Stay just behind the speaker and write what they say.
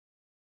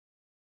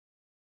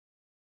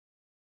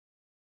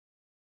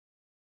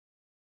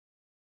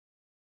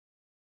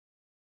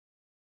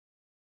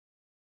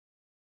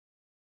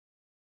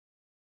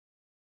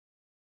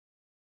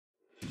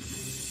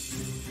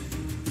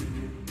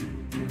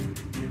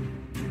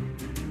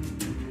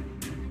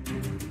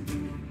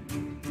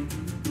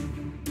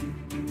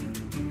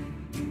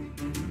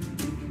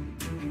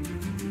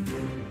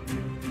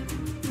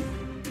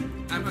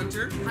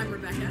Hunter. I'm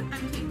Rebecca. I'm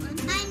Caitlin.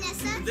 I'm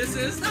Nessa. This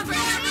is the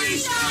Family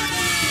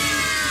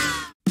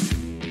Showdown!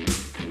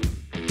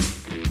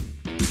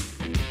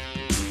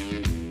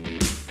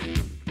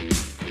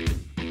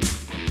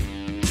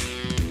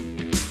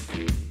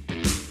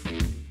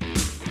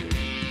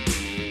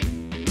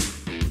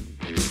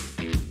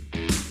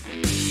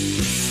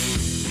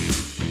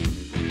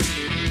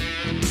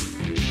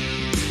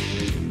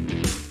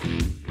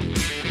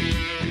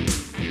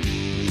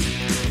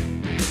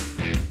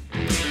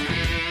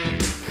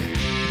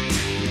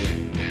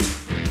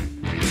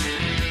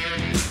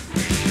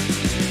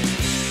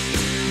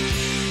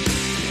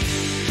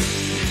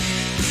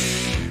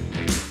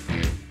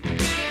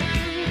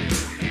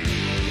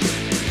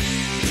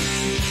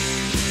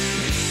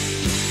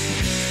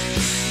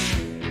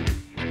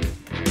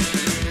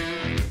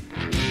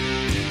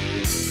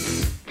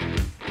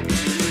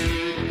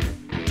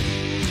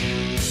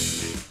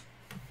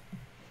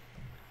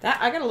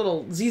 I got a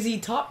little ZZ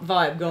Top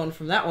vibe going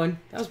from that one.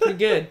 That was pretty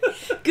good.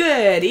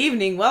 Good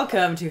evening.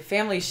 Welcome to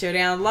Family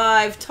Showdown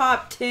Live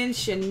Top 10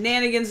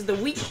 Shenanigans of the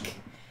Week.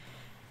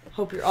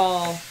 Hope you're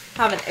all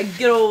having a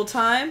good old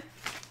time.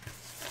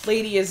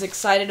 Lady is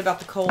excited about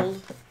the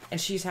cold,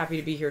 and she's happy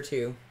to be here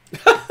too.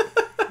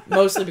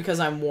 Mostly because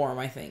I'm warm,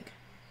 I think.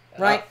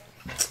 Right?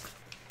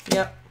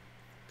 Yep.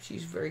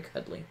 She's very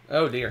cuddly.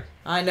 Oh, dear.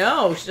 I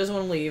know. She doesn't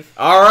want to leave.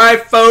 All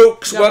right,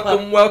 folks. Jump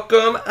Welcome,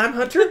 welcome. I'm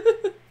Hunter.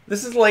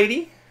 This is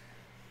Lady.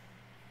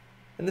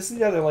 And this is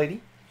the other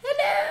lady.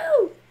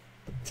 Hello!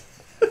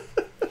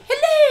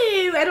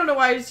 Hello! I don't know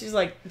why she's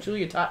like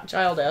Julia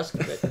Child-esque.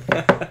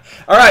 But...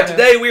 All right,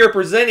 today we are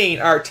presenting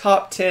our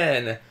top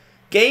 10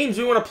 games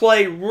we want to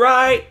play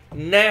right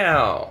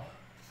now.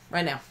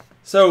 Right now.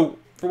 So,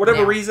 for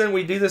whatever Now. reason,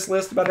 we do this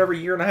list about every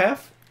year and a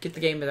half. Get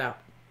the game out.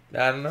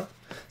 I don't know.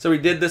 So we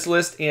did this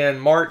list in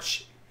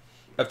March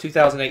of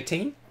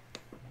 2018.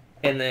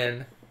 And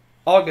then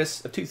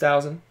August of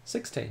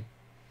 2016.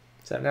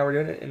 So now we're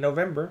doing it in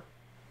November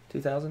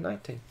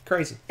 2019.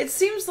 Crazy. It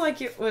seems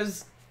like it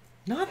was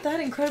not that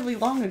incredibly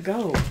long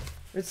ago.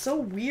 It's so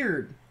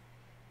weird.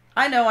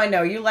 I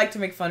know. You like to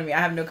make fun of me. I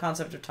have no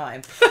concept of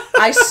time.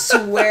 I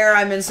swear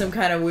I'm in some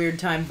kind of weird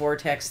time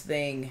vortex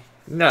thing.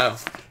 No.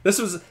 This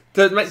was,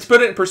 to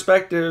put it in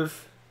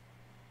perspective.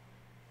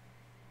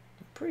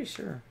 I'm pretty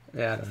sure.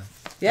 Yeah, I don't know.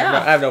 Yeah.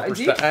 I have no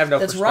perspective.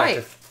 That's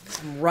right.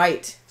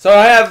 Right. So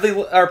I have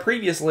our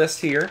previous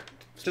list here,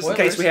 just in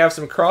case Spoilers. we have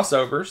some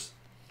crossovers.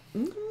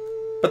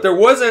 But there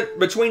wasn't,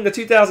 between the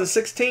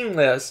 2016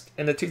 list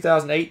and the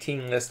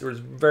 2018 list, there was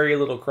very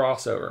little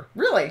crossover.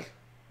 Really?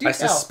 Do I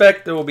tell.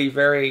 suspect it will be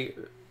very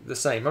the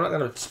same. I'm not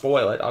going to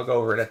spoil it. I'll go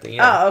over it at the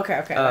end. Oh,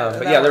 okay.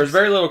 But yeah, there's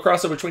very little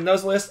crossover between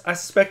those lists. I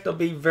suspect there'll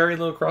be very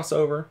little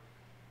crossover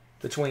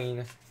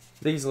between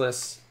these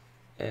lists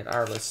and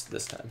our list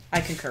this time.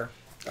 I concur.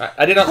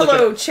 I did not Hello,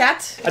 look at,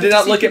 chat. I did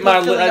not look at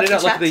my. Filling I up did the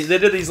not look at chat? these. They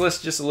did these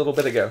lists just a little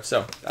bit ago,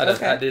 so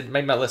I did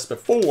made my list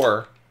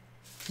before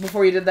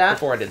Before you did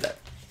that? I did that.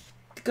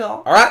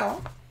 Go. All right.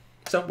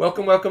 So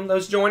welcome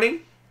those joining.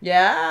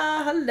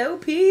 Yeah, hello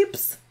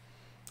peeps.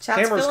 Chat's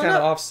Camera's filling kind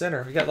of up. off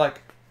center. We got like.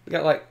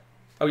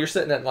 Oh, you're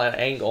sitting at an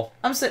angle.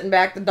 I'm sitting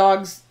back. The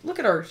dog's look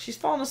at her. She's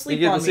falling You asleep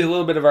get on to me. see a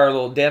little bit of our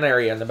little den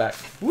area in the back.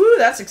 Woo,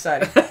 that's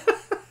exciting.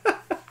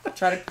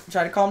 Try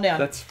to calm down.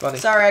 That's funny.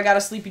 Sorry, I got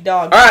a sleepy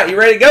dog. All right, you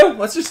ready to go?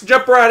 Let's just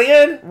jump right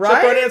in. Jump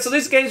Right? right in. So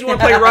these games we want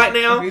to play right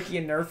now. Ricky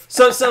and Nerf.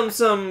 Some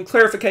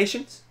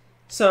clarifications,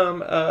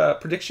 some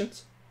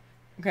predictions.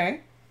 Okay.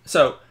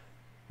 So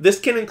this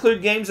can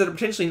include games that are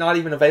potentially not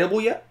even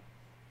available yet.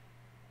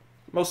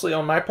 Mostly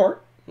on my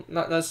part,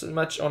 not so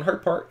much on her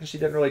part, because she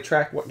doesn't really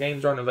track what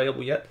games aren't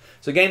available yet.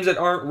 So games that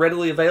aren't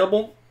readily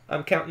available,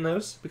 I'm counting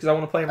those because I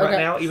want to play them right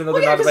now, even though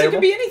Well, they're yeah, not because it available.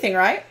 could be anything,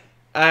 right?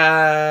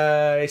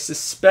 I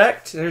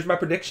suspect, and here's my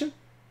prediction,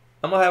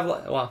 I'm going to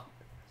have, well,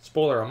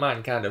 spoiler on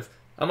mine, kind of.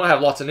 I'm going to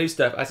have lots of new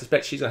stuff. I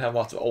suspect she's going to have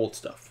lots of old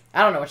stuff.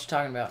 I don't know what you're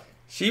talking about.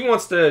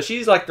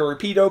 She's like the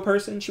repeato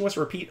person. She wants to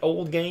repeat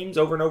old games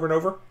over and over and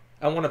over.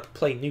 I want to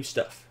play new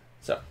stuff.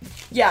 So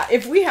Yeah,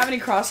 if we have any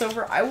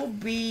crossover, I will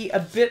be a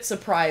bit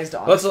surprised,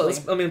 honestly.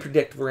 let me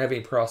predict if we're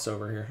having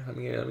crossover here. Let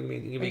me give Are me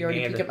you a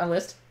already gander. pick up my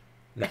list?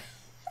 No.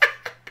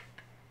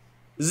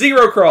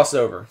 Zero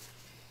crossover.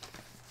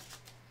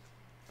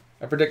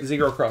 I predict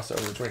zero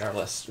crossover between our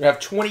lists. We have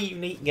 20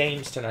 unique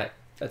games tonight.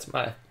 That's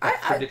my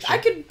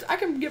prediction. I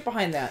can get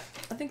behind that.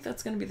 I think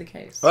that's going to be the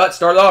case. Well, let's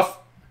start off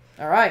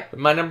All right.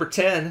 with my number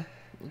 10.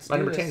 Let's My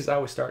do number this. 10 is I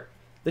always start.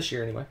 This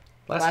year, anyway.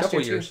 Last Last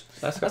couple year, years.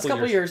 Last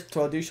couple years.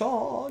 Tradition.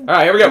 All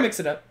right, here we go. Mix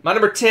it up. My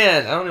number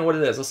 10. I don't know what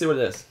it is. Let's see what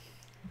it is.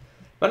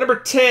 My number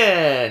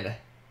 10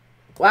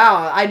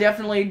 Wow, I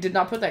definitely did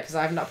not put that because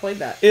I have not played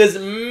that. is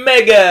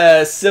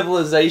Mega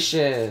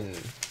Civilization.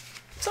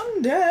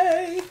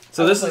 Someday.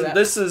 So I will this play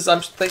is that.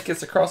 I think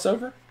it's a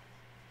crossover.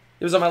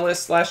 It was on my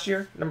list last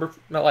year.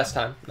 Not last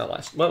time. Not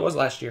last. What was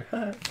last year?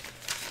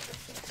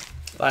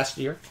 Last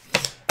year.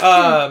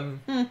 So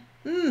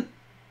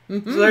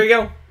there you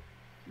go.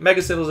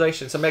 Mega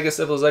Civilization. So Mega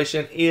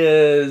Civilization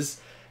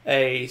is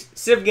a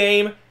Civ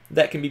game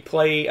that can be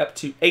played up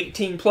to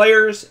 18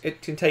 players.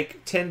 It can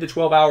take 10 to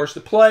 12 hours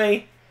to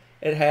play.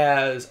 It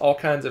has all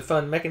kinds of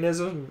fun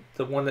mechanisms.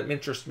 The one that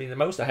interests me the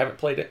most, I haven't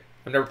played it.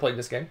 I've never played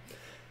this game.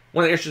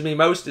 One that interests me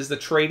most is the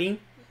trading.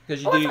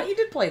 Because I thought you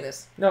did play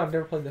this. No, I've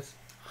never played this.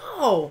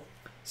 Oh.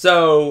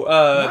 So,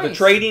 Nice. the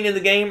trading in the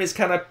game is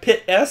kind of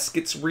Pit-esque.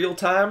 It's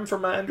real-time,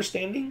 from my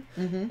understanding.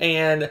 Mm-hmm.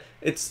 And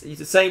it's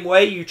the same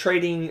way you're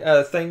trading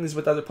things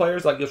with other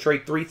players. Like, you'll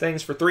trade 3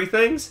 things for 3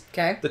 things.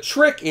 Okay. The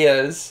trick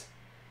is,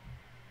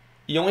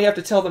 you only have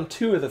to tell them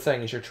 2 of the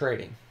things you're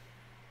trading.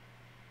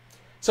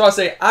 So I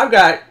say, I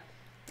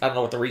don't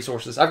know what the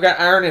resources. I've got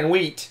iron and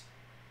wheat.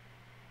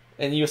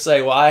 And you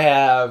say, well, I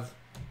have,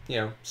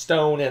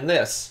 stone and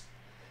this.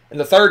 And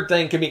the third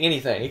thing could be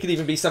anything. It could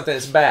even be something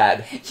that's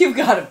bad. You've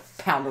got a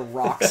pound of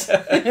rocks.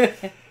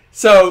 And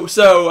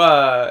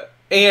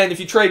if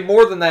you trade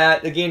more than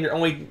that, again,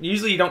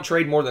 usually you don't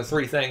trade more than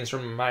 3 things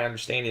from my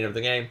understanding of the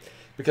game,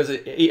 because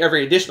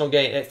every additional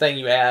thing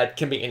you add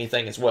can be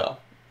anything as well.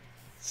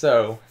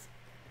 So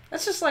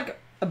That's just like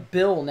a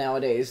bill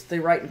nowadays. They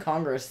write in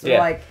Congress. They're Yeah.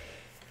 like,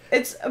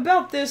 it's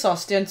about this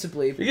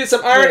ostensibly. you get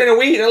some iron and a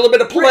wheat and a little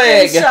bit of Written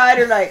plague. inside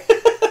are like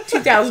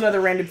 2,000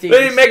 other random things.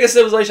 But in Mega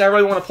Civilization, I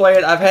really want to play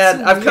it.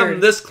 I've come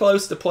weird. this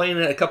close to playing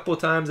it a couple of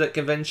times at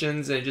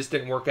conventions, and it just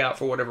didn't work out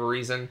for whatever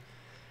reason.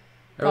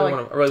 I really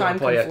want to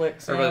play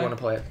conflicts, it. I really yeah. want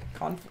to play it.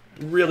 Conflict.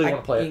 Really want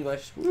to play it.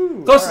 English.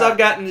 Ooh, Closest alright. I've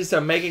gotten is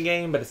a Mega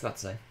game, but it's not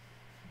the same.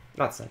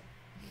 Not the same.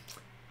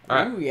 All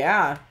right. Ooh,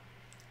 yeah.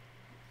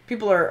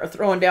 People are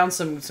throwing down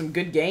some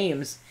good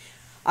games.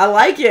 I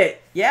like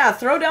it. Yeah,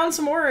 throw down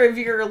some more of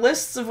your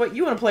lists of what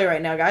you want to play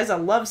right now, guys. I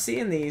love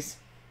seeing these.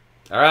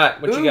 All right.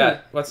 What you Ooh,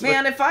 got? What's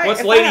man, what's if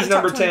I ladies had a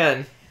top number 20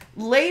 10?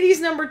 Ladies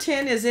number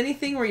 10 is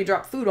anything where you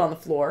drop food on the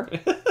floor.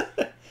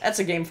 That's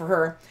a game for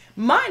her.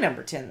 My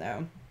number 10,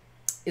 though,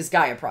 is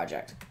Gaia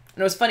Project. And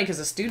it was funny because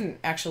a student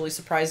actually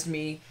surprised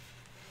me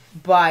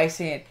by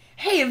saying,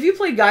 hey, have you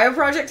played Gaia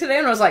Project today?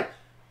 And I was like,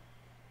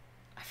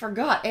 I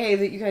forgot, A,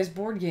 that you guys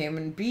board game,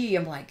 and B,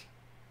 I'm like,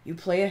 you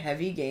play a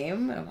heavy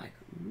game? And I'm like,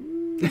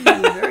 ooh,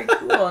 very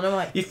cool. And I'm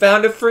like, You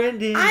found a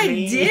friend in I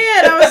me.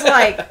 did. I was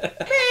like, man,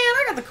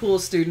 I got the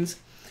coolest students.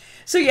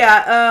 So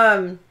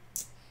yeah,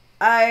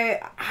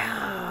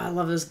 I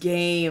love this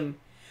game.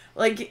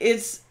 Like,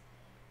 it's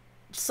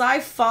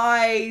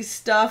sci-fi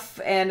stuff,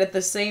 and at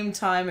the same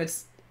time,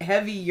 it's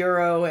heavy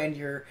Euro, and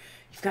you've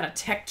got a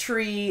tech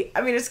tree.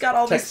 I mean, it's got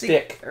all Tech these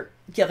stick.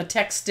 Yeah, the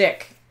tech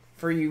stick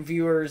for you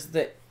viewers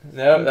that.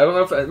 No, I don't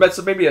know if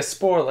that's maybe a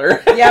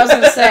spoiler. Yeah, I was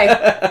gonna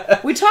say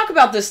we talk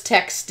about this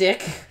tech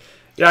stick.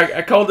 Yeah,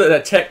 I called it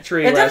a tech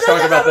tree when I was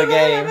talking about the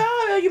game.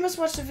 You must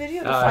watch the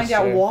video to Oh, find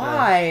out sure,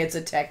 why it's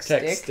a tech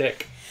Tech stick.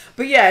 stick.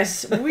 But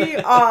yes, we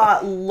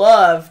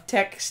love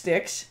tech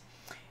sticks,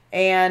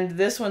 and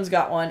this one's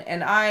got one,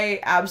 and I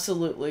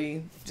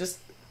absolutely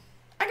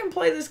I can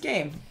play this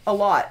game a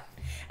lot.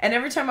 And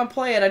every time I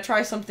play it, I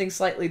try something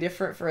slightly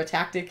different for a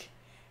tactic.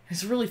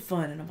 It's really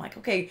fun, and I'm like,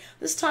 okay,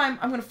 this time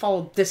I'm going to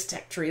follow this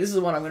tech tree. This is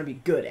the one I'm going to be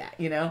good at,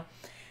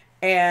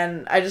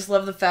 And I just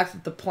love the fact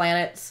that the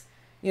planets,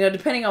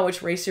 depending on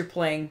which race you're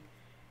playing,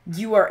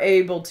 you are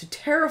able to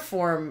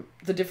terraform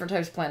the different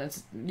types of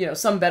planets,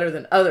 some better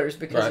than others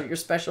because Right. of your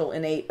special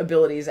innate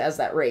abilities as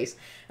that race.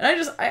 And I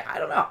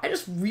don't know, I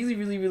just really,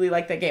 really, really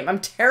like that game. I'm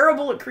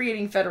terrible at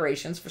creating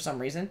federations for some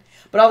reason,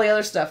 but all the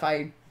other stuff,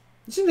 You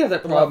seem to have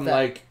that Love problem, that.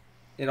 like,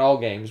 in all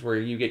games where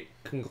you get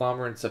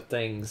conglomerates of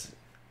things.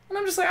 and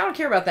I'm just like, I don't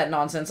care about that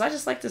nonsense. I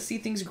just like to see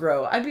things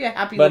grow. I'd be a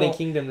happy Bunny little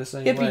Kingdom the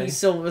same hippie way.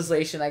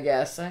 civilization, I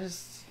guess. I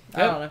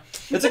Yep. don't know.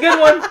 It's a good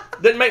one.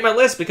 Didn't make my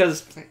list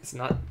because it's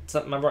not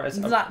something I've It's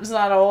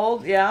not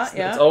old, yeah.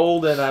 It's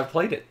old and I've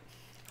played it.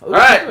 Ooh, All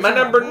right, people my are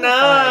talking number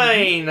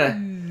about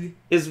 9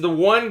 is the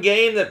one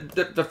game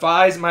that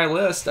defies my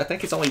list. I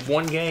think it's only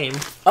one game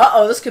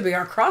Uh-oh, this could be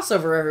our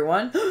crossover,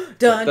 everyone. Dun,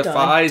 that dun,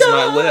 defies dun.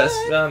 my list.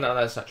 No,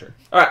 that's not true.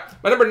 All right,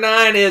 my number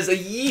 9 is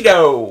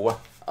Yido.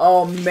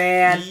 Oh,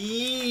 man.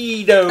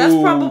 Yido. That's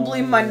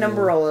probably my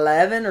number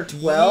 11 or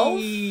 12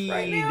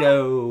 right now.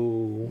 Yido.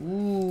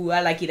 Ooh,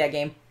 I like that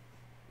game.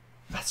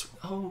 That's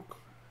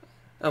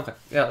okay.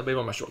 Yeah, it'll be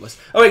on my short list.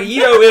 Okay,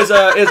 Yido is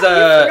a You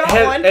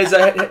forgot one.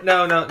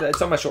 no,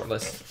 it's on my short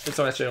list. It's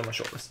actually on my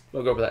short list.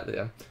 We'll go over that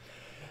then.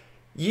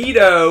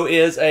 Yido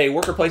is a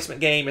worker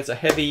placement game. It's a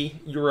heavy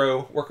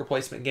Euro worker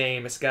placement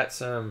game. It's got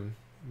some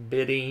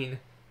bidding.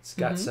 It's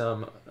got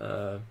some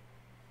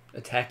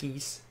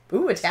attackies.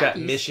 Ooh, It's got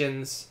attackies.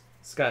 missions.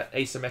 It's got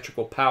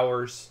asymmetrical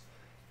powers.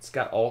 It's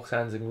got all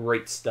kinds of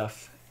great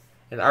stuff.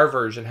 And our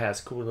version has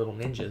cool little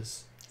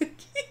ninjas.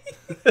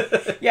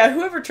 Yeah,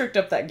 whoever tricked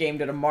up that game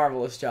did a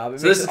marvelous job.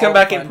 So this has come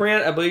back in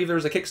print. I believe there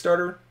was a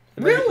Kickstarter.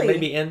 It Really?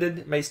 Maybe ended.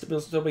 It may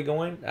still be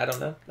going. I don't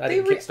know. I They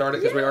didn't re- kickstart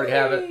it because we already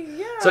have it.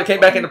 Yeah, So it came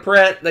back into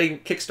print. They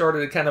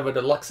kickstarted a kind of a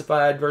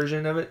deluxeified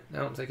version of it. I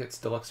don't think it's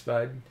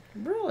deluxeified.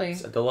 Really?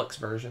 It's a deluxe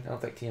version. I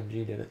don't think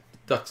TMG did it.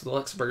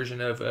 Deluxe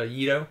version of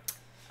Yido.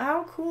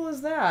 How cool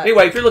is that?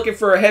 Anyway, if you're looking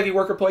for a heavy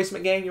worker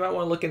placement game, you might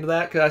want to look into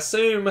that because I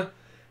assume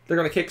they're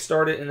going to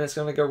kickstart it and it's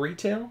going to go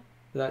retail.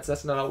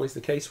 That's not always the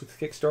case with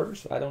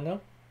Kickstarters. I don't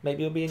know.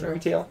 maybe it'll be in True.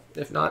 retail.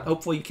 If not,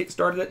 hopefully you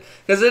kickstarted it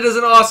because it is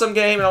an awesome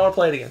game and I want to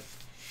play it again.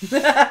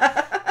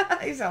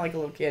 You sound like a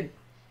little kid.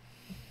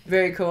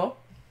 Very cool.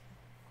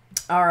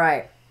 All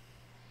right.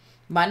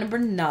 My number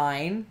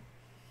 9.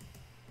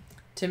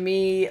 To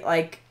me,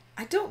 like,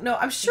 I don't know.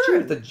 I'm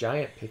sure The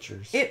giant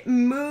pictures.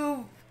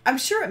 I'm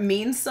sure it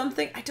means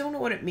something. I don't know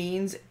what it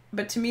means,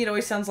 but to me it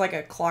always sounds like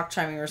a clock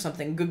chiming or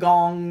something.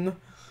 Gugong.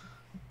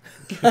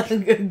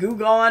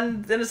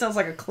 Gugon. Then it sounds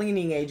like a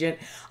cleaning agent.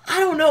 I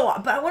don't know,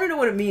 but I want to know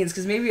what it means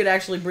because maybe it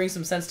actually brings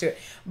some sense to it.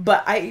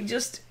 But I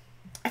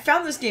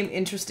found this game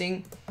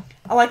interesting.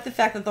 I like the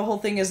fact that the whole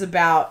thing is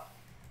about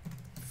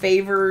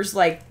favors,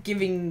 like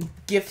giving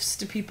gifts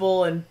to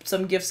people, and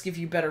some gifts give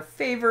you better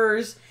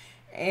favors.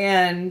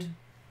 And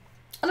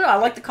I don't know, I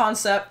like the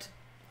concept.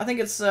 I think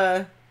it's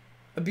a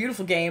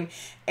beautiful game.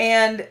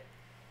 And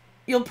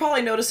you'll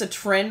probably notice a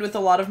trend with a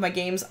lot of my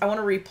games. I want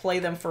to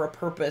replay them for a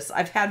purpose.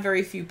 I've had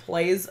very few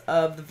plays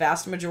of the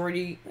vast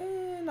majority,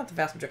 not the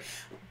vast majority,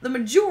 the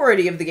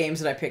majority of the games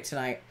that I picked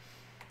tonight.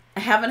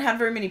 I haven't had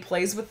very many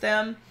plays with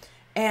them.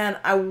 And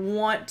I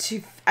want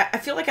to, I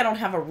feel like I don't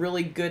have a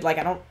really good, like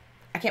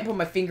I can't put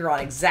my finger on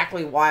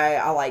exactly why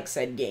I like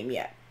said game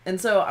yet. And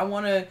so I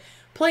want to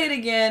play it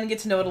again, get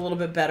to know it a little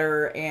bit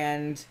better,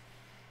 and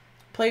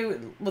play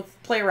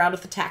around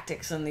with the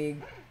tactics and the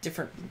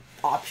different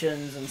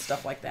options and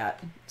stuff like that.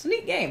 It's a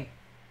neat game.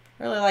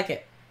 I really like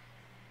it.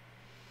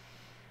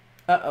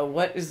 Uh-oh,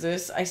 what is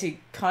this? I see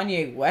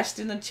Kanye West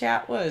in the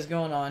chat. What is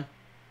going on?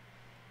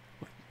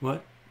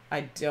 What?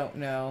 I don't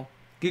know.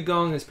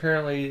 Gugong is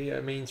apparently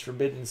means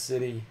Forbidden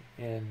City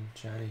in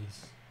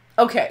Chinese.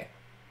 Okay.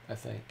 I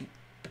think.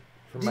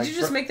 Did you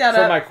just make that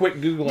up? From my quick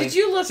Googling. Did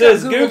you look it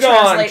says up Google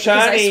Gugong, Translate? Because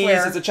I Chinese.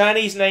 swear- It's a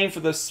Chinese name for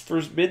the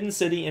Forbidden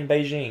City in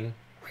Beijing.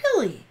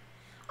 Really?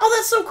 Oh,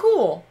 that's so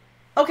cool.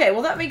 Okay,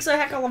 well that makes a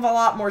heck of a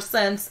lot more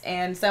sense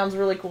and sounds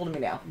really cool to me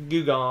now.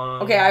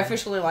 Gugong. Okay, I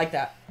officially like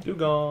that.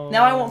 Gugong.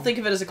 Now I won't think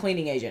of it as a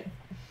cleaning agent.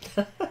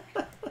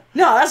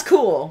 No, that's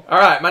cool. All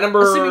right, my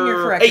number Assuming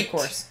you're correct, 8. of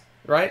course.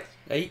 Right?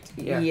 8?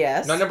 Yeah.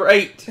 Yes. My number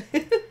 8.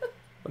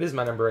 What is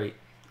my number 8?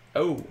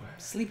 Oh.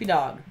 Sleepy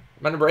dog.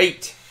 My number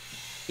 8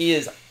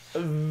 is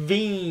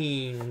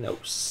Venos.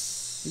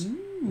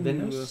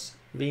 Venos?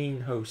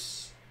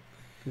 Vinos.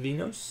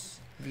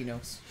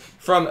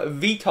 From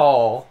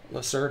Vital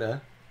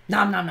Lacerda.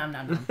 Nom nom nom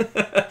nom nom.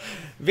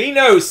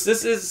 Venos.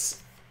 This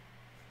is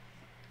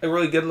a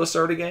really good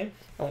Lacerda game.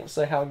 I won't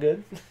say how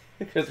good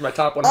because my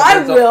top 100.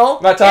 I will.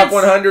 My top It's-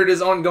 100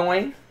 is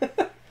ongoing.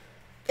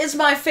 It's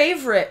my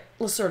favorite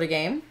Lacerda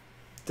game.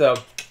 So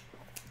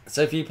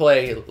if you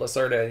play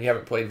Lacerda and you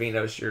haven't played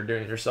Venos, you're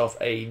doing yourself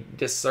a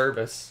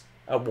disservice,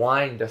 a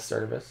wine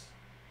disservice.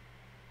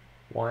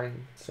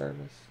 Wine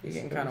service. You're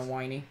getting kind of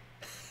whiny.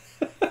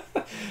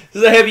 This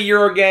is a heavy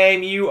Euro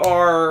game. You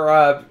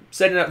are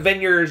setting up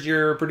vineyards.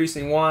 You're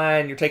producing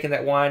wine. You're taking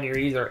that wine. You're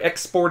either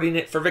exporting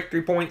it for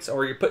victory points,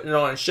 or you're putting it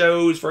on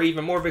shows for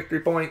even more victory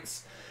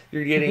points.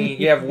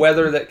 You have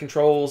weather that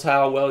controls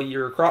how well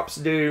your crops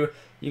do.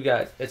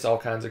 It's all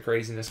kinds of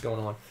craziness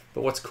going on.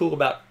 But what's cool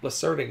about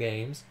Lacerda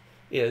games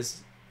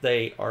is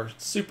they are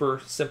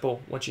super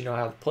simple once you know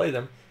how to play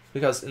them.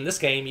 Because in this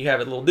game, you have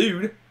a little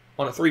dude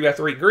on a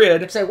 3x3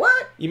 grid. Say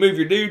what? You move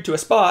your dude to a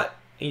spot,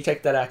 and you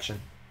take that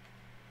action.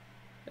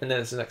 And then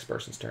it's the next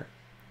person's turn.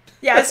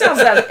 Yeah,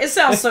 it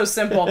sounds so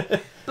simple.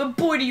 But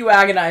boy, do you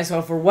agonize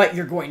over what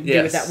you're going to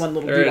do with that one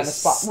little dude on the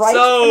spot, right?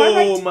 So Am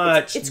I right?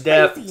 much It's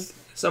depth. crazy.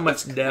 So much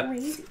It's depth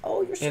crazy.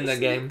 Oh, you're so in the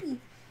sleepy.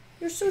 game.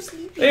 You're so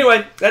sleepy.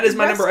 Anyway, that is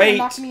my Rest number gonna 8.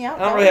 knock me out,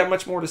 I don't really dog. have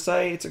much more to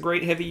say. It's a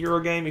great heavy Euro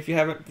game. If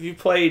you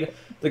played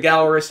the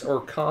Gallerist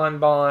or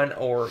Kanban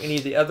or any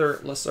of the other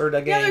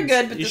Lacerda games, Yeah, they're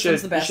good, but you this should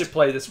one's the best. you should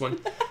play this one.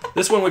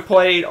 This one we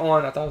played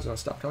on. I thought I was going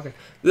to stop talking.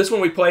 This one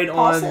we played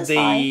on says the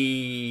hi.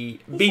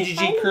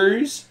 BGG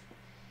cruise.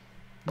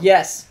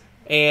 Yes.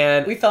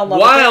 And We fell in love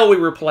while we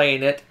were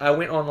playing it, I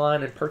went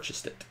online and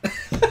purchased it.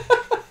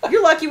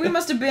 You're lucky. We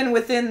must have been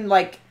within,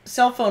 like,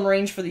 cell phone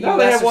range for the No, US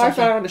they have or Wi-Fi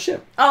something. on the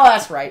ship. Oh,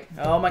 that's right.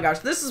 Oh, my gosh.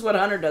 This is what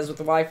Hunter does with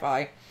the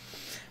Wi-Fi.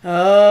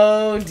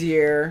 Oh,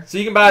 dear. So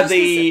you can buy This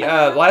the,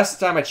 is- last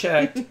time I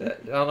checked, I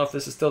don't know if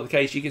this is still the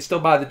case, you can still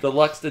buy the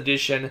deluxe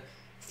edition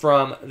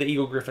from the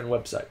Eagle Griffin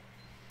website.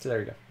 So there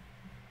you go.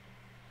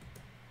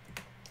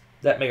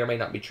 That may or may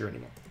not be true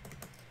anymore.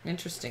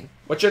 Interesting.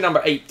 What's your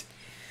number 8?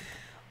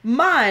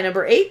 My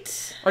number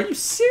 8. Are you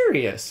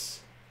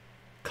serious?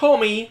 Call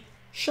me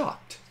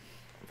shocked.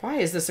 Why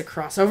is this a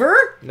crossover?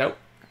 Nope.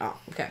 Oh,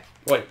 okay.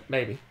 Wait,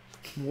 maybe.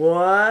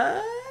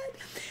 What?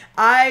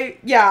 I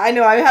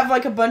know. I have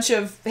like a bunch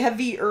of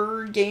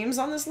heavier games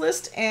on this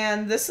list,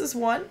 and this is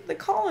one, The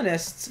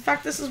Colonists. In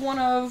fact, this is one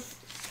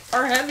of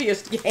our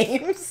heaviest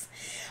games.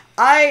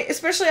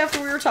 Especially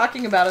after we were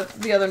talking about it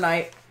the other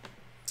night,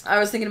 I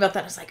was thinking about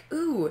that. I was like,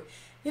 ooh,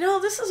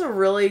 this is a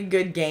really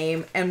good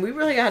game, and we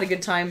really had a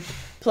good time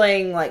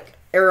playing like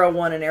Era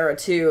 1 and Era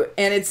 2,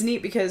 and it's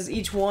neat because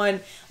each one,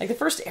 like the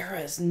first era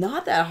is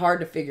not that hard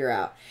to figure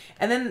out,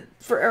 and then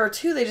for Era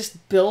 2 they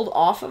just build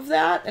off of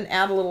that and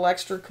add a little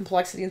extra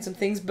complexity and some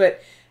things,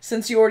 but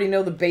since you already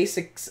know the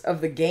basics of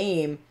the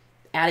game,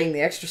 adding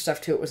the extra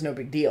stuff to it was no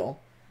big deal.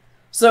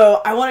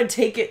 So I want to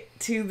take it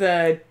to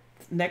the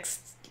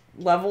next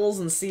levels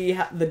and see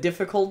how, the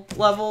difficult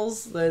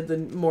levels,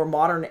 the more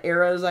modern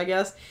eras, I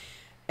guess,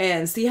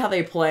 and see how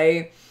they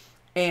play.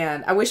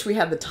 And I wish we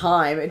had the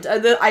time.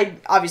 I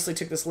obviously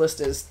took this list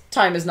as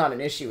time is not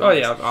an issue. Oh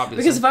yeah, obviously.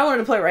 Because if I wanted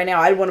to play it right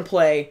now, I'd want to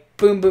play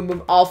boom, boom,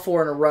 boom, all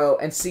 4 in a row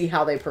and see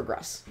how they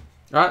progress.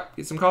 All right,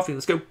 get some coffee.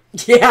 Let's go.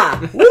 Yeah.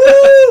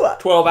 Woo!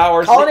 12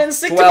 hours. Call it in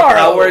sick 12 tomorrow.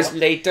 hours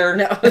later.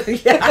 No.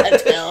 Yeah,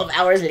 12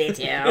 hours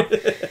later.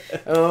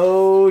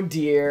 Oh,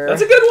 dear.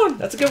 That's a good one.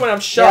 That's a good one. I'm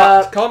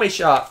shocked. Yep. Call me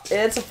shocked.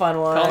 It's a fun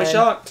one. Call me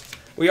shocked.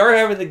 We are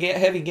having the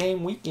heavy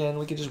game weekend.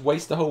 We could just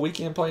waste the whole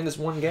weekend playing this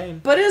one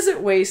game. But is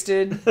it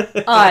wasted?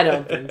 I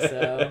don't think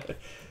so.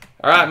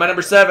 All right, my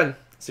number 7.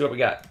 Let's see what we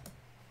got.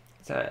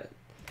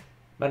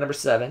 My number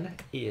 7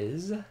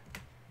 is...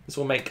 This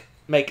will make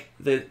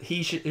the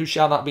who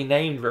shall not be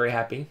named very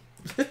happy.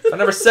 My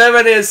number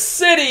 7 is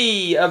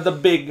City of the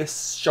Big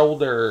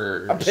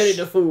Shoulders. I'm pity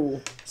the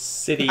fool.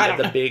 City of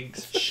the Big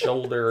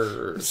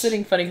Shoulders. I'm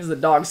sitting funny because the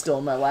dog's still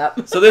in my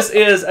lap. So this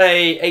is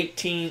a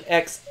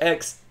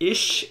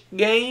 18xx-ish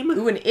game.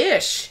 Ooh, an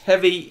ish.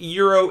 Heavy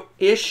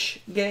Euro-ish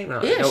game.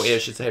 No, Ish. no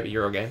ish, it's a heavy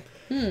Euro game.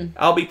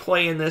 I'll be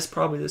playing this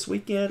probably this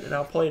weekend, and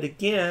I'll play it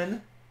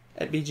again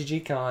at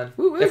BGG Con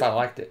Woo, woo. if I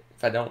liked it.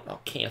 If I don't,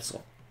 I'll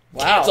cancel.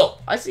 Wow.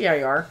 Cancel. I see how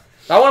you are.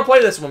 I want to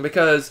play this one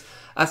because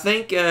I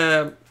think,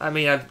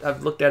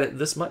 I've looked at it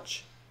this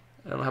much.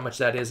 I don't know how much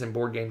that is in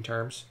board game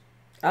terms.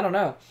 I don't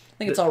know. I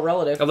think it's all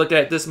relative. I've looked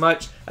at it this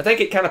much. I think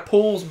it kind of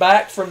pulls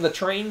back from the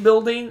train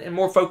building and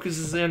more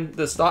focuses in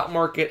the stock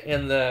market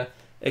and the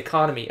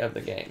economy of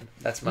the game.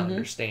 That's my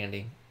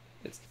understanding.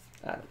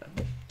 I don't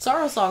know.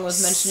 Sorrow Song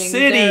was mentioning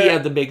City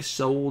of the Big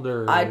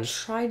Shoulders. I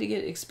tried to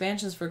get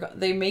expansions for...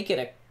 They make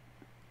it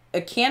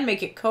can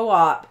make it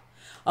co-op.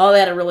 Oh, they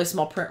had a really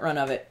small print run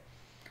of it.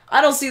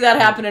 I don't see that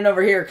happening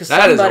over here because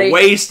that somebody is a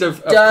waste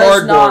of does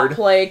cardboard. not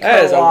play co-op.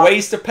 That is a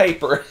waste of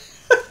paper.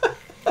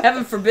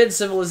 Heaven forbid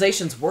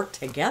civilizations work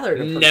together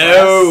to progress.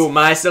 No,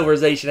 my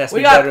civilization has to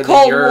We be better got than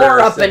Cold yours. War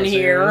up in civilization.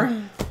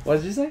 here. What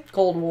did you say?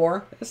 Cold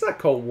War. It's not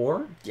Cold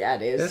War. Yeah,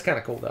 it is. It's kind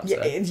of cold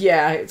outside.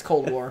 Yeah, it's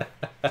Cold War.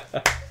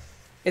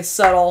 It's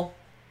subtle.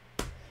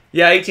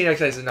 Yeah,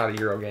 18xx is not a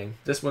Euro game.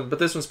 This one's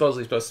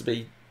supposedly supposed to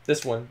be.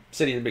 This one,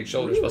 City of the Big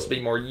Shoulders, supposed to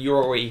be more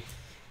Euro-y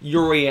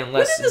and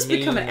less. When did this mean.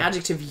 become an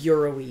adjective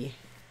Euro-y?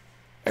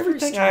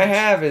 Everything Very I strange.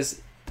 have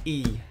is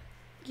E.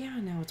 Yeah, I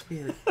know, it's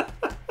weird.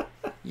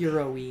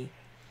 Euro-y.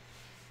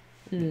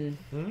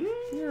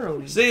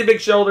 Euro-y. City of the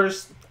Big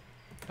Shoulders.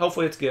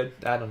 Hopefully it's good.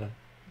 I don't know.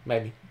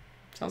 Maybe.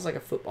 Sounds like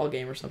a football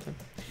game or something.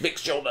 Big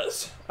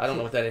Shoulders. I don't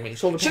know what that means.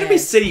 Shoulder Should it be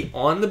pads. City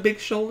on the Big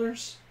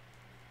Shoulders?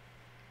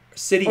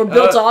 City Or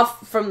built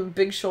off from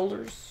big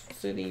shoulders.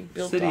 City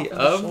built City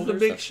off of of the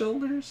Big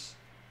Shoulders?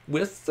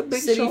 With the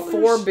big City shoulders?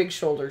 for big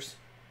shoulders.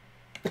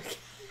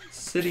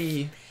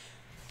 City.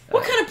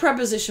 What kind of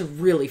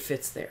preposition really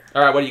fits there?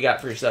 All right, what do you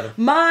got for your 7?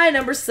 My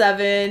number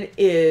 7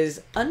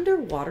 is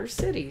underwater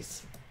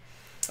cities.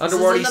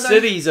 Underwater another-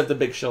 cities of the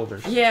Big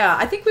Shoulders. Yeah,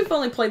 I think we've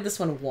only played this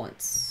one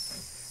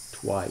once.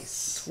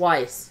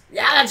 Twice.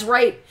 Yeah, that's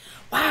right.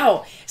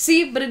 Wow.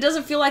 See, but it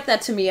doesn't feel like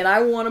that to me, and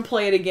I want to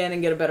play it again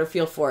and get a better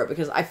feel for it,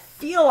 because I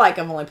feel like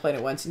I've only played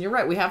it once, and you're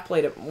right, we have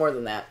played it more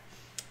than that.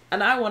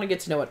 And I want to get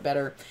to know it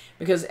better,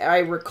 because I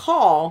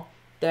recall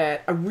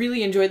that I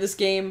really enjoyed this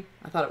game.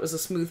 I thought it was a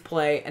smooth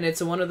play, and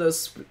it's one of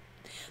those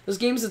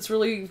games that's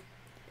really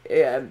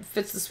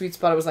fits the sweet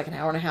spot. It was like an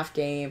hour and a half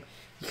game.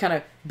 You kind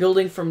of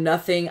building from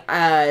nothing.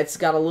 It's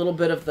got a little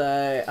bit of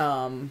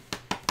the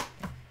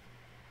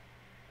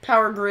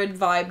Power Grid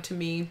vibe to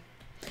me.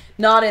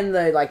 Not in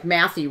the like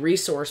mathy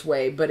resource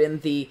way, but in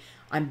the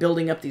I'm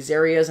building up these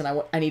areas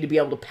and I need to be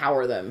able to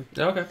power them.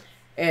 Okay.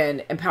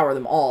 And empower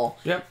them all.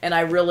 Yep. And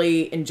I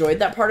really enjoyed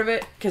that part of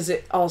it because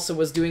it also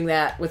was doing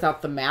that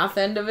without the math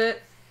end of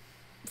it,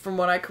 from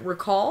what I could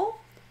recall.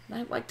 And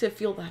I'd like to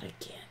feel that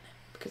again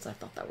because I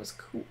thought that was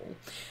cool. And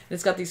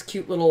it's got these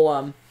cute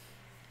little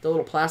the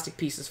little plastic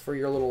pieces for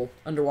your little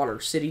underwater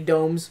city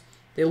domes.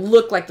 They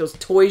look like those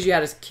toys you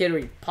had as a kid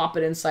where you pop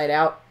it inside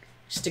out,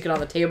 stick it on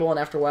the table, and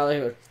after a while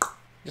it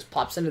just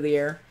pops into the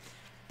air.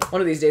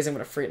 One of these days I'm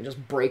going to freak and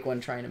just break one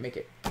trying to make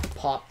it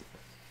pop.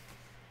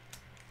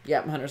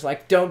 Yeah, Hunter's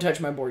like, don't touch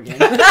my board game.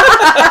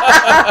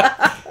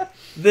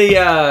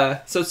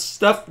 So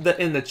stuff that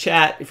in the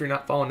chat, if you're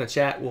not following the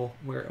chat,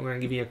 we're going to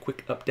give you a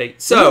quick update.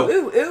 So,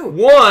 ooh.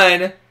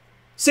 one,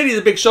 City of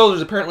the Big Shoulders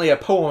is apparently a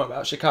poem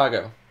about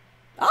Chicago.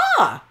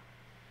 Ah!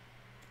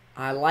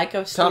 I like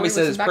a story Tommy with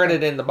says some it's background.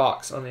 printed in the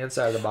box, on the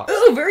inside of the box.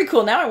 Ooh, very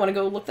cool. Now I want to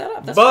go look that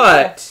up.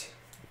 That's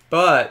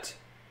But,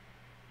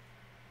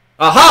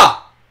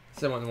 aha!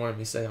 Someone wanted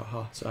me to say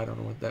aha, so I don't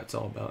know what that's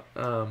all about.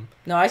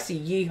 No, I see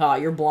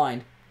yeehaw. You're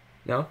blind.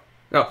 No,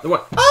 the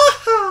one.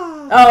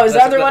 Aha! Oh, is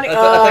that the one? I think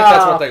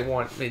that's what they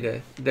want me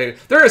to do.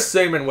 They're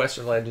assuming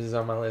Western Legends is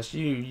on my list.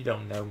 You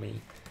don't know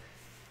me.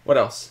 What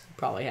else?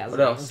 Probably has What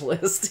it on else? his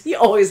list. He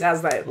always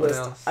has that What list.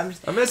 else? I'm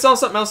just, I saw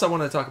something else I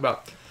wanted to talk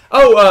about.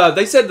 Oh,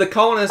 they said the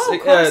colonists,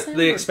 Colin Sanders.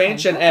 the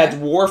expansion Okay. adds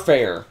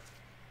warfare.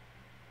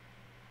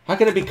 How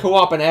can it be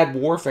co-op and add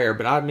warfare?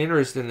 But I'm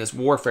interested in this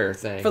warfare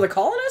thing. For the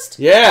colonist?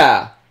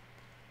 Yeah.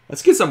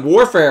 Let's get some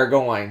warfare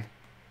going.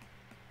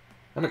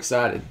 I'm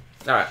excited.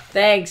 All right.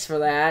 Thanks for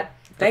that.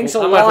 Thanks a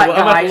I'm lot, gonna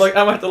guys. I'm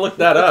gonna have to look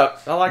that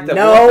up. I like that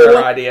No.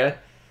 warfare idea.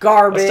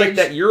 Garbage. Let's take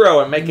that euro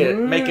and make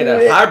it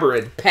a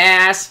hybrid.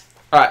 Pass.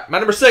 All right, my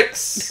number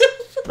 6.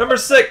 Number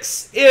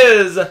 6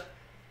 is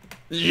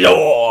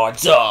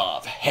Lords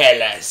of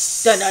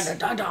Hellas. Dun, dun, dun,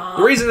 dun, dun.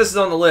 The reason this is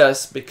on the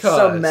list because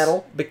So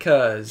metal.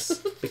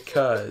 because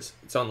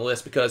it's on the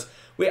list because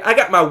I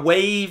got my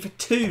Wave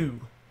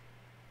 2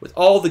 with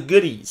all the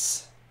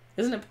goodies.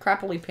 Isn't it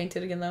crappily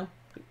painted again, though?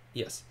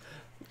 Yes.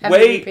 Have you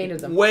repainted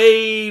them?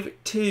 Wave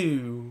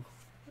 2.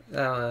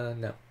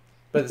 No.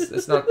 But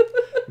it's not.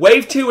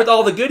 Wave 2 with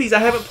all the goodies. I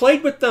haven't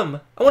played with them.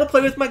 I want to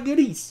play with my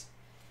goodies.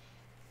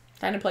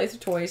 Time to play with the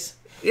toys.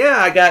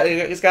 Yeah,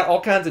 it's got all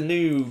kinds of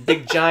new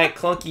big giant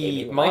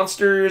clunky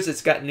monsters.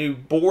 It's got new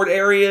board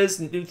areas,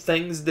 new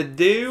things to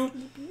do.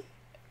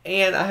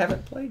 And I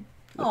haven't played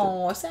with them.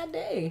 Oh, a sad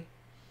day.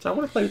 So I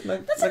want to play with my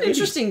That's my an goodies.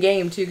 interesting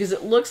game, too, because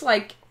it looks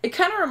like... It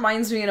kind of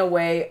reminds me in a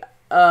way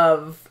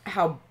of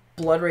how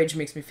Blood Rage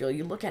makes me feel.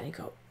 You look at it and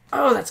go,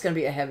 oh, that's going to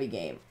be a heavy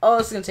game. Oh,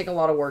 it's going to take a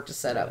lot of work to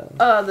set up.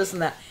 Oh, this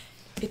and that.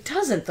 It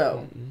doesn't,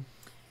 though.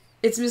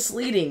 It's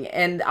misleading,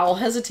 and I'll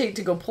hesitate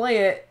to go play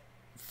it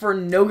for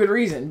no good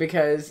reason,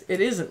 because it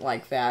isn't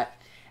like that.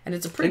 And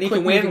it's a pretty And you quick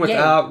can win moving game.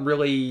 without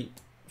really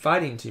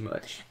fighting too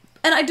much.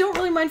 And I don't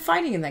really mind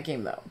fighting in that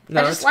game, though.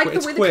 No, I just it's like quick- the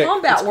it's way quick. the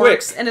combat It's quick.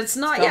 works, and it's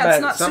not, it's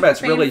not super Combat's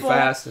painful. really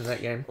fast in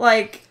that game.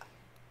 Like,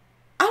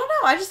 I don't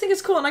know. I just think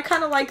it's cool, and I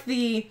kind of like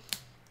the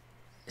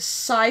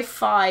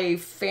sci-fi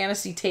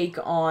fantasy take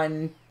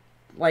on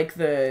like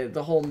the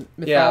whole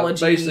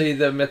mythology. Yeah, basically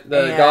the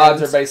and,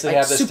 gods are basically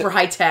like, have this super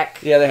high tech.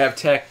 Yeah, they have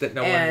tech that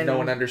no And-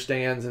 one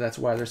understands, and that's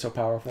why they're so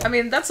powerful. I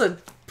mean, that's a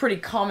pretty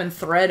common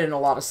thread in a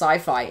lot of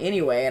sci-fi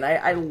anyway, and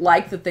I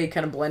like that they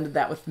kind of blended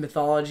that with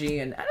mythology,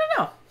 and I don't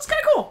know. It's kind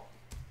of cool.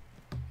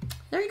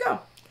 There you go.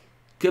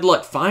 Good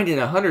luck finding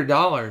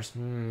 $100.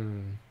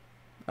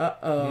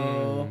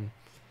 Uh-oh.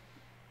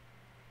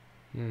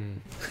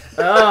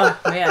 Oh,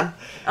 man.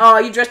 Oh,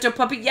 you dressed your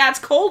puppy? Yeah, it's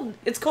cold.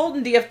 It's cold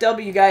in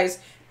DFW, guys.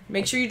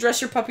 Make sure you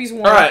dress your puppies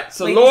warm. All right,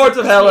 so Ladies Lords and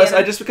of Hellas.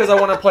 Christiana. Just because I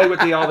want to play with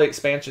all the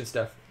expansion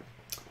stuff.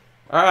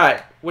 All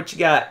right, what you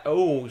got?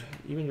 Oh,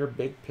 even your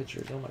big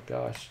pictures. Oh my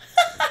gosh.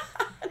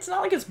 It's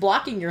not like it's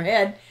blocking your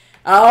head.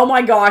 Oh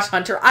my gosh,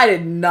 Hunter. I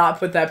did not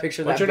put that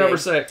picture What's that your big. number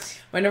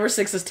 6? My number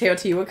 6 is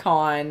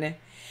Teotihuacan.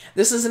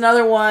 This is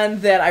another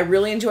one that I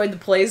really enjoyed the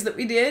plays that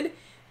we did,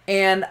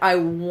 and I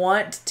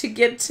want to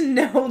get to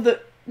know the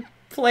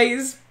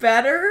plays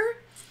better,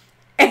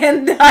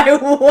 and I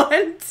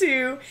want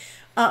to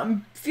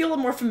feel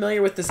more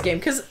familiar with this game,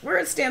 because where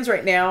it stands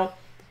right now,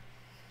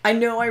 I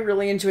know I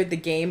really enjoyed the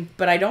game,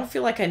 but I don't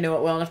feel like I know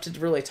it well enough to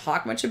really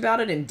talk much about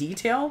it in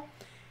detail,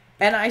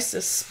 and I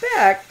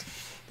suspect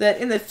that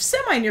in the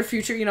semi-near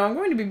future, you know, I'm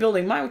going to be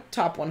building my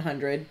top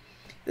 100.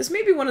 This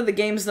may be one of the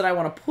games that I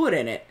want to put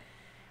in it,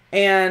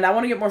 and I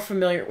want to get more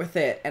familiar with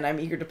it, and I'm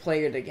eager to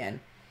play it again.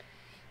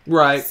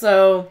 Right.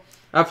 So,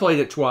 I played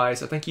it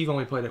twice. I think you've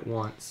only played it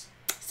once.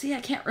 see, I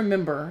can't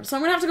remember. So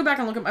I'm going to have to go back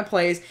and look at my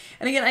plays.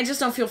 And again, I just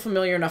don't feel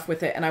familiar enough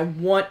with it, and I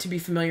want to be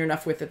familiar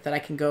enough with it that I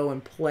can go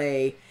and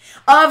play.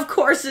 Of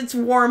course it's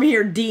warm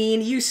here,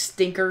 Dean. You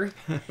stinker.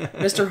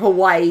 Mr.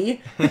 Hawaii.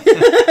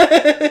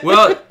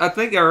 Well, I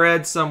think I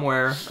read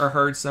somewhere, or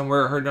heard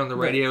somewhere, or heard it on the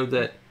radio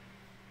that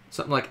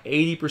something like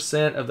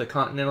 80% of the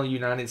continental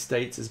United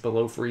States is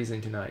below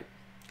freezing tonight.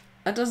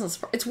 That doesn't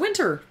surprise. It's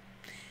winter.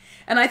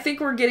 And I think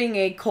we're getting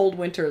a cold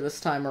winter this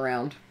time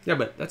around. Yeah,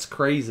 but that's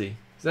crazy.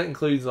 'Cause that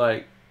includes,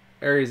 like,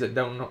 areas that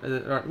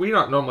we're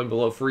not normally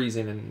below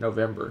freezing in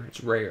November.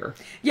 It's rare.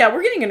 Yeah,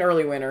 we're getting an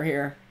early winter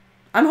here.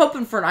 I'm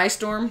hoping for an ice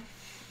storm.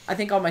 I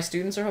think all my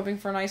students are hoping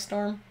for an ice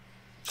storm.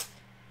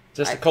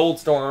 Just a cold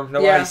storm,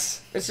 no Yeah,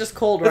 ice. it's just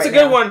cold It's right a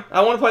good now. one.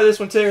 I want to play this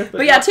one too.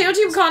 But yeah,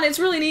 Teotihuacan, it's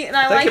really neat, and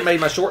I I think like it made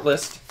my short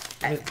list.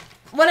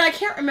 what I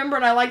can't remember,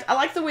 and I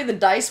like the way the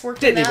dice worked.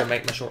 Didn't in that, even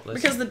make my short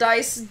list. because the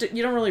dice,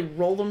 you don't really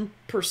roll them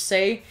per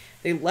se;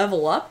 they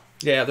level up.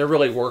 Yeah, they're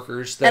really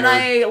workers that And are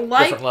I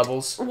like different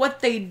levels. what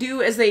they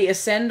do as they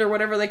ascend, or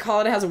whatever they call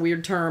it. It has a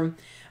weird term.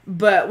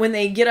 But when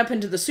they get up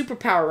into the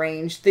superpower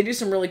range, they do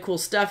some really cool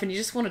stuff, and you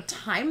just want to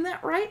time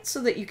that right so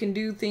that you can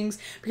do things,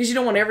 because you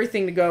don't want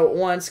everything to go at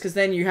once, because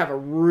then you have a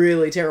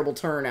really terrible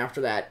turn after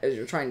that as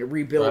you're trying to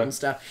rebuild Right. and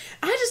stuff.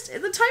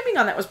 The timing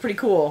on that was pretty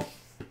cool.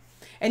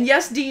 And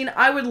yes, Dean,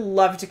 I would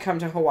love to come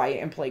to Hawaii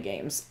and play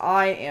games.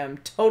 I am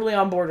totally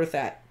on board with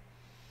that.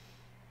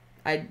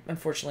 I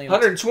unfortunately am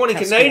 120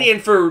 have Canadian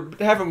for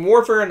having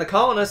warfare in the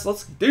colonists.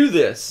 Let's do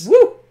this. school.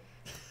 Woo!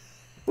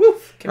 Woo!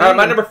 All right,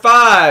 my number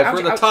 5. Ouch, We're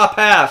in the ouch. top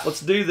half.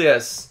 Let's do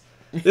this.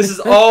 This is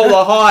all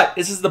the hot.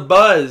 This is the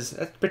buzz.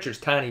 That picture's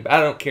tiny, but I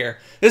don't care.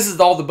 This is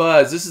all the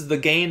buzz. This is the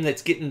game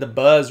that's getting the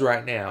buzz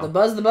right now. The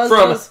buzz, From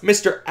buzz.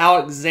 Mr.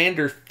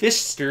 Alexander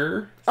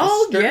Pfister.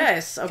 Oh, Pfister?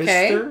 yes. Okay.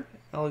 Pfister?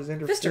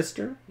 Alexander Pfister.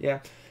 Pfister? Yeah.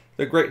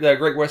 The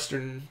Great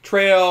Western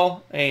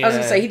Trail. And I was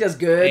going to say, he does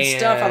good and-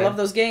 stuff. I love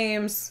those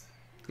games.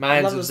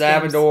 Mines love of those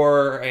games.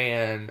 Zavador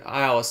and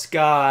Isle of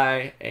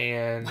Skye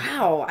and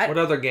Wow. what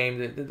other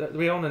game?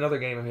 We own another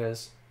game of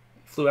his.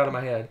 Flew out of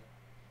my head.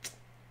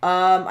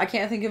 I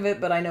can't think of it,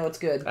 but I know it's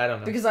good. I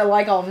don't know. Because I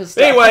like all of his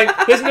stuff. Anyway,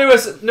 his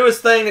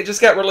newest thing that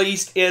just got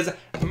released is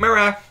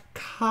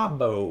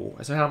Maracaibo.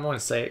 That's how I'm going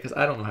to say it because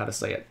I don't know how to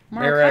say it.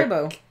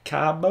 Maracaibo.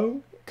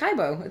 Maracaibo?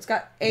 Kaibo. It's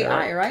got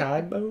AI, right?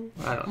 Maracaibo?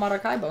 I don't know.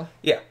 Maracaibo.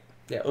 Yeah.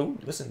 Yeah. Oh,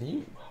 listen to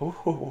you.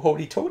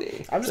 Hoity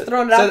toity. I'm just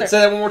throwing it out there. Say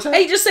that one more time.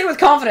 Hey, just say it with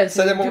confidence.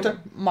 Say that one more time.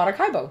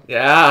 Maracaibo.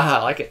 Yeah,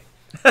 I like it.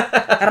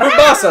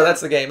 Mombasa,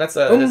 that's the game. That's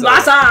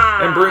Mombasa!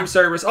 And Broom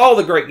Service, all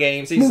the great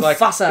games. He's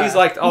Mufasa.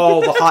 like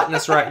all the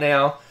hotness right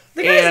now.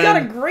 The guy's got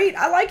a great.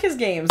 I like his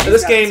games.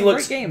 This game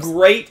looks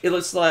great. It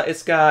looks like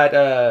it's got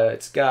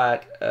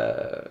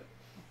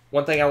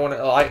one thing I want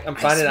to like. I'm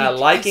finding I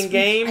like in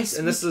games,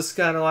 and this is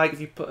kind of like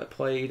if you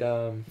played.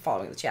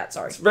 Following the chat.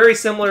 Sorry. It's very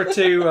similar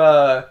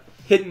to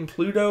Hidden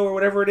Pluto or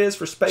whatever it is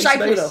for space. Shy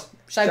base. Pluto.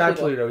 Shy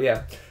Pluto.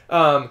 Yeah.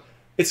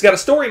 It's got a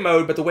story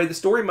mode, but the way the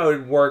story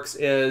mode works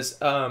is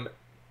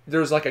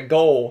there's like a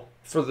goal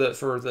for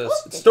the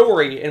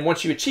story, and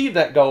once you achieve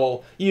that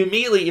goal, you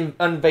immediately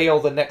unveil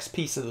the next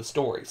piece of the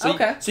story. So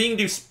so you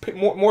can do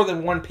more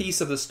than one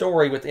piece of the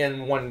story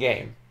within one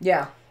game.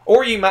 Yeah.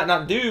 Or you might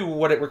not do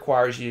what it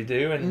requires you to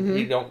do, and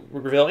you don't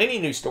reveal any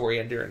new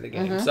story during the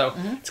game. So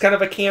it's kind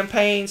of a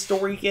campaign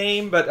story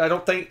game, but I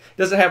don't think it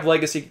doesn't have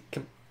legacy.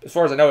 As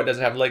far as I know, it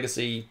doesn't have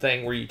legacy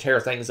thing where you tear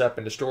things up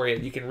and destroy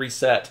it. You can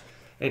reset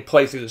and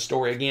play through the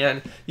story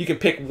again. You can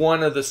pick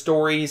one of the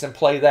stories and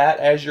play that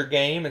as your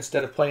game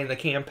instead of playing the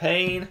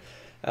campaign.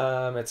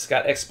 It's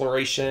got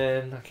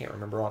exploration. I can't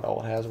remember what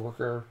all it has.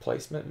 Worker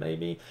placement,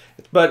 maybe.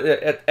 But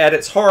at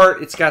its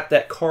heart, it's got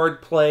that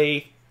card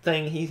play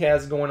thing he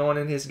has going on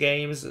in his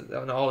games,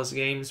 on all his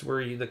games,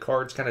 where the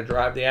cards kind of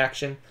drive the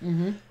action.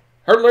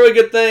 Heard really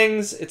good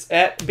things. It's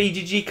at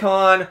BGG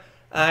Con.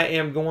 I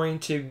am going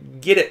to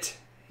get it.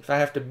 If I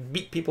have to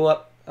beat people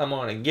up, I'm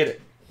going to get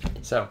it.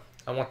 So,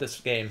 I want this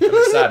game. I'm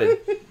excited.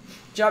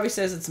 Jobby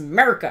says it's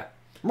America.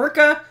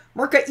 Merca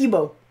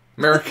Ebo.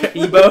 America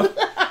Ebo.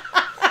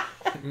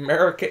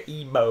 America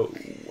Ebo.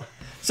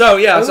 So,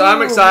 yeah, so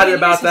I'm excited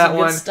about that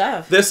one.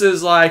 Stuff. This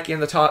is like in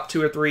the top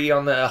 2 or 3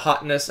 on the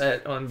hotness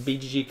on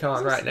BGG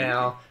Con right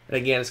now. And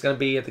again, it's going to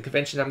be at the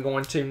convention I'm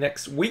going to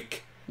next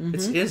week.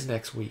 It is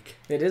next week.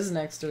 It is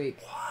next week.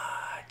 What?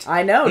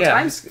 I know. Yeah,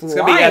 time's flying. It's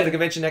going to be at the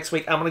convention next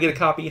week. I'm going to get a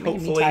copy,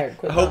 hopefully. I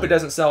hope it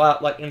doesn't sell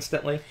out like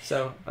instantly.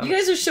 So you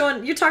guys are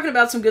showing, you're talking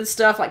about some good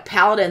stuff like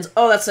Paladins.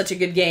 Oh, that's such a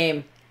good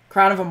game.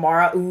 Crown of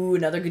Amara. Ooh,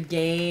 another good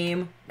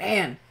game.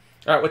 Man.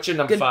 All right, what's your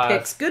number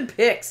 5? Good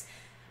picks.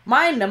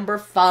 My number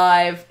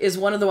 5 is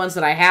one of the ones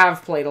that I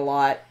have played a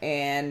lot,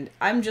 and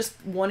I'm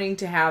just wanting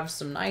to have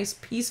some nice,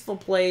 peaceful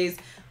plays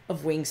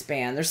of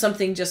Wingspan. There's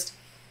something just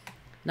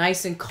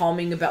nice and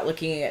calming about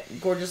looking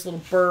at gorgeous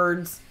little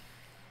birds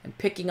and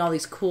picking all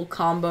these cool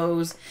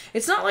combos.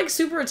 It's not like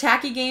super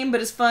attacky game,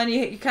 but it's fun.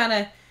 You kind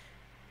of...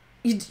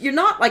 You're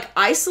not like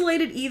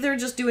isolated either,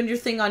 just doing your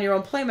thing on your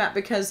own playmat,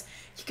 because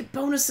you get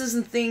bonuses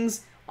and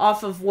things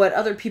off of what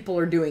other people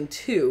are doing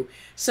too.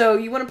 So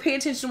you want to pay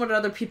attention to what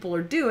other people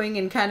are doing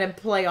and kind of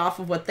play off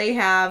of what they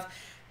have.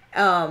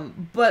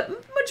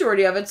 But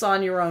majority of it's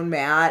on your own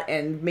mat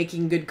and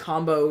making good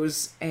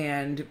combos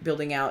and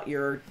building out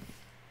your,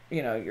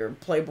 your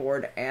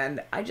playboard.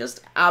 And I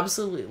just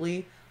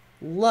absolutely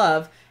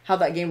love how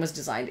that game was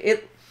designed.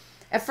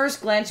 At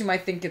first glance, you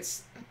might think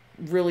it's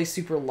really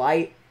super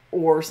light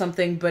or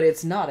something, but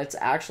it's not. It's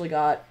actually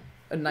got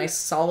a nice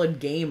solid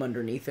game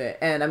underneath it,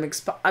 and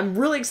I'm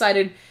really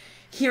excited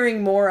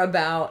hearing more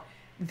about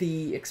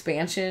the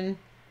expansion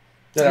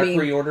that I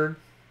pre-ordered.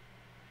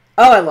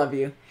 Oh, I love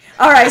you.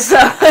 All right, so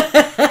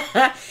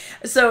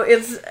so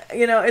it's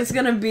it's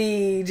gonna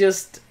be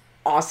just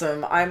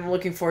awesome. I'm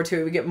looking forward to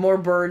it. We get more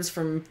birds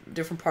from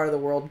different part of the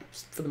world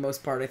for the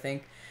most part, I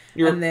think.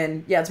 And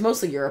then it's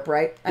mostly Europe,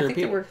 right? I think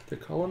they're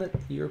calling it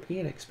the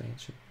European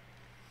expansion.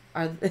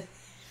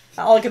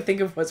 All I could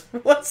think of was,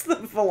 what's the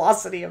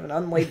velocity of an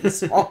unladen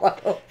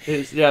swallow?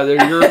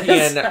 They're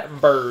European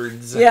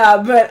birds. Yeah,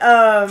 but...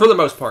 for the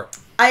most part.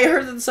 I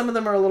heard that some of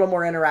them are a little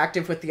more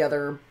interactive with the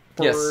other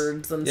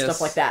birds and stuff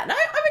like that. And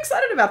I'm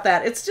excited about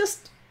that. It's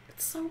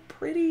so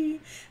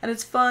pretty, and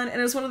it's fun, and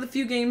it's one of the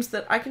few games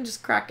that I can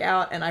just crack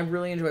out, and I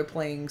really enjoy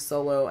playing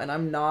solo, and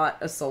I'm not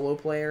a solo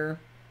player.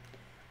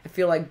 I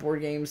feel like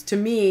board games, to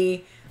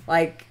me,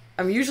 like,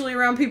 I'm usually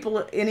around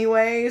people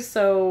anyway,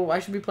 so I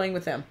should be playing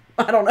with them.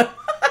 I don't know.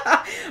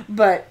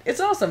 But it's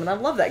awesome, and I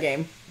love that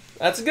game.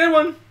 That's a good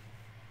one.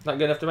 Not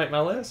good enough to make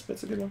my list, but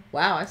it's a good one.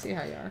 Wow, I see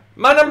how you are.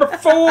 My number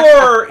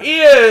 4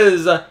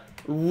 is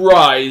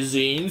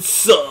Rising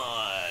Sun.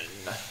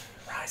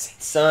 Rising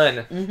Sun.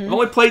 I've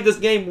only played this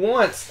game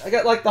once. I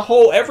got like the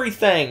whole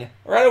everything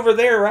right over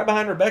there, right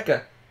behind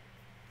Rebecca.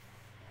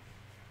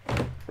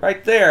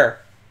 Right there.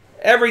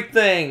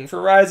 Everything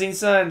for Rising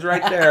Sun's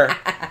right there.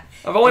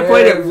 I've only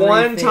played it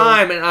one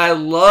time, and I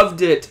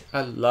loved it.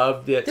 I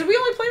loved it. Did we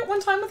only play it one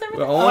one time with We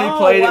everything? only Oh,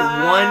 played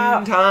wow. it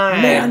one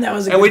time. Man, that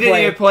was a And good we didn't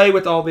play. even play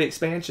with all the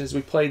expansions.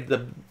 We played the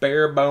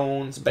bare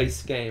bones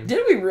base game.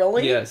 Did we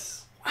really?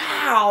 Yes.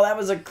 Wow, that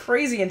was a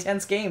crazy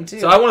intense game too.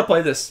 So I want to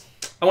play this.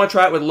 I want to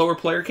try it with lower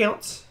player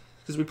counts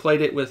because we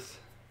played it with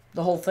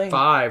the whole thing.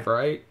 5,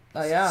 right?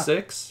 Oh yeah.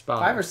 6? 5.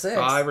 5 or 6.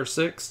 5 or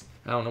 6.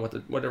 I don't know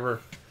whatever.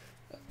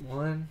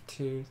 1,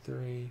 2, 3,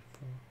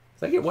 4. I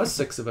think it was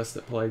 6 of us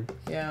that played.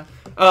 Yeah.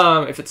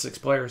 If it's 6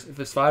 players. If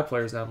it's 5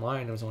 players, now I'm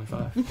lying. It was only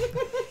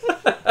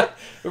 5.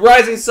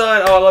 Rising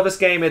Sun. Oh, I love this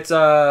game. It's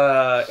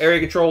area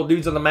control,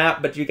 dudes on the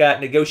map, but you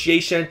got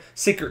negotiation,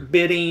 secret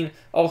bidding,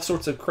 all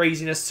sorts of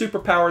craziness,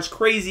 superpowers,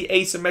 crazy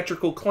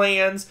asymmetrical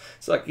clans.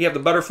 So like you have the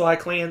butterfly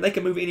clan. They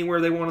can move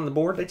anywhere they want on the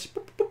board. They just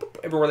boop, boop, boop,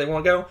 everywhere they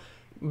want to go.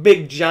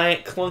 Big,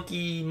 giant,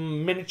 clunky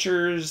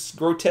miniatures,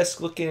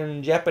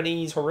 grotesque-looking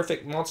Japanese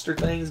horrific monster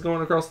things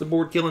going across the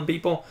board, killing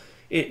people.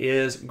 It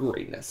is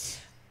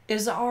greatness.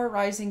 Is our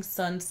Rising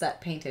Sun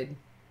set painted?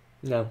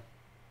 No.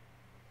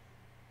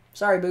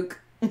 Sorry, Book.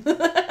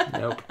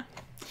 Nope.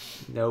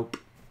 Nope.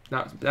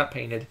 Not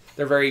painted.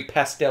 They're very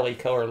pastel-y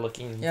color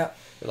looking. Yep.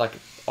 Like,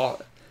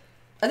 all,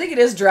 I think it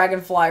is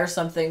Dragonfly or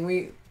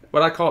something.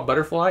 what I call it,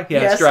 butterfly?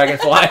 Yeah, Yes. it's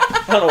dragonfly.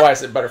 I don't know why I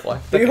said butterfly.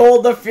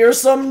 Behold the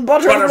fearsome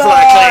butterfly.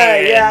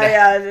 clan.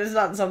 Yeah, it's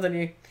not something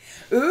you.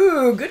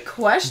 Ooh, good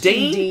question,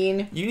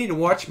 Dean. You need to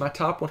watch my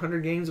top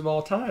 100 games of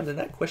all time, and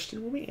that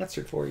question will be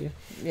answered for you.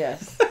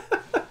 Yes.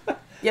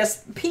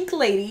 Yes, Pink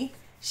Lady.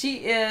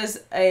 She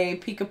is a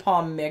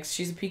Pika-Pom mix.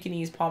 She's a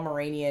Pekingese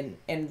Pomeranian.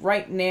 And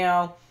right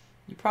now,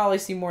 you probably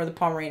see more of the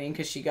Pomeranian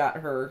because she got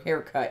her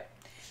hair cut.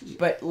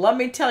 But let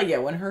me tell you,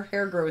 when her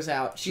hair grows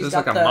out, she's looks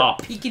got like a the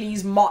mop.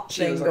 Pekingese mop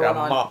She thing looks like going a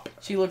on. mop.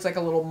 She looks like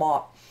a little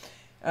mop.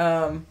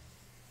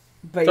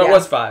 But So yeah. it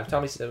was 5.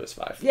 Tommy said it was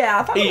 5. Yeah,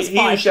 I thought it was He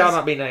 5. who shall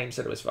not be named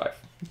said it was 5.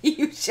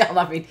 You shall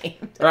not be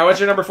named. All right, what's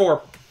your number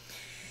 4?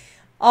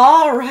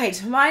 All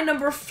right, my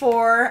number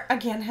 4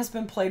 again has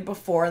been played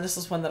before. This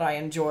is one that I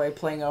enjoy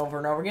playing over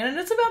and over again, and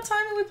it's about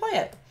time that we play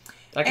it.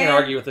 I can't And-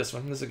 argue with this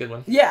one. This is a good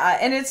one. Yeah,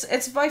 and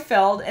it's by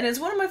Feld, and it's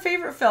one of my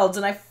favorite Felds,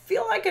 and I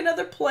feel like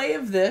another play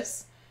of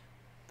this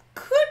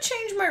could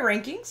change my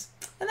rankings,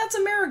 and that's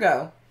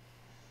Amerigo.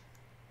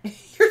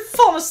 You're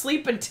falling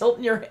asleep and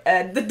tilting your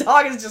head. The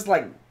dog is just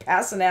like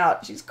passing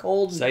out. She's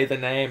cold. Say the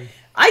name.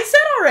 I said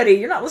already.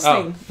 You're not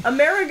listening.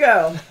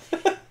 Amerigo.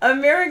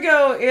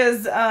 Amerigo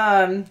is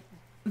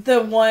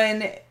the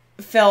one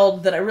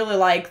Feld that I really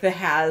like that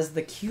has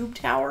the cube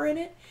tower in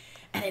it.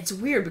 And it's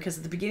weird because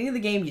at the beginning of the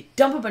game, you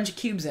dump a bunch of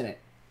cubes in it.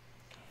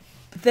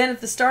 But then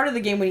at the start of the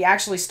game, when you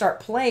actually start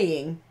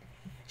playing,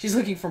 she's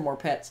looking for more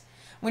pets.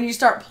 When you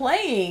start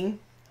playing,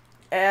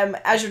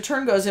 as your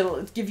turn goes,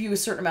 it'll give you a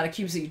certain amount of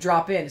cubes that you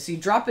drop in. So you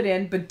drop it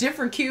in, but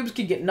different cubes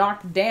can get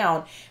knocked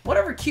down.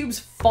 Whatever cubes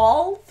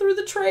fall through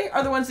the tray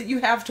are the ones that you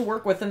have to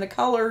work with, and the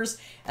colors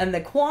and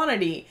the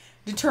quantity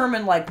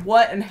determine like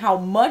what and how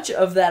much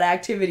of that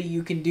activity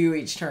you can do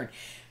each turn.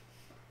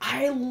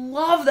 I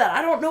love that.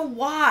 I don't know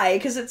why,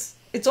 because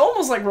it's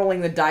almost like rolling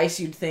the dice,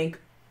 you'd think,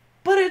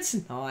 but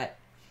it's not.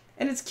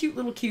 And it's cute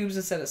little cubes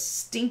instead of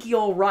stinky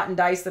old rotten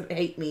dice that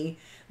hate me.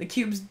 The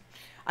cubes,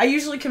 I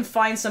usually can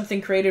find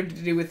something creative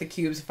to do with the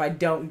cubes if I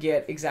don't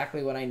get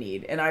exactly what I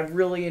need. And I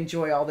really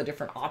enjoy all the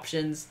different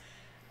options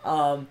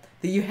that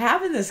you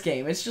have in this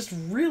game. It's just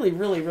really,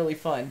 really, really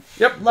fun.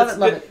 Yep, Love it's it,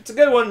 love good. it. It's a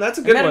good one. That's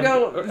a good one.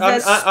 Amerigo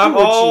I'm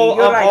all, Vespucci.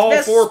 You're I'm right,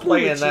 all for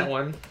playing Vespucci. that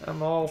one.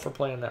 I'm all for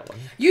playing that one.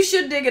 You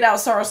should dig it out,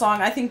 Sorrow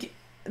Song. I think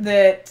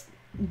that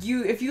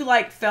if you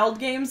like Feld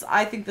games,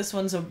 I think this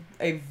one's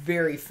a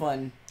very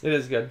fun It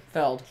is good,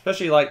 Feld.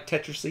 especially like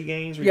Tetrisy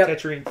games where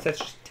Yep. you're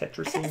Tetrising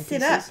Sit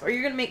pieces. up, or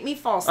you're gonna make me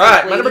fall All asleep.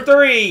 right, my lady. number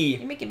 3.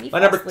 You're making me My fall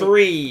number asleep.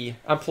 3.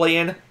 I'm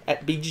playing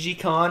at BGG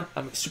Con.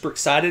 I'm super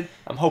excited.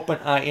 I'm hoping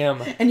I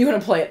am. And you want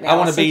to play it now. I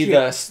want to so be cute.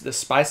 the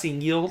spicing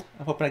guild.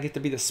 I'm hoping I get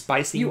to be the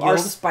spicing You guild. are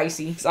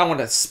spicy. 'Cause I want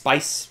to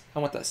spice. I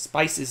want the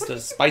spices, the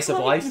spice of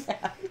life.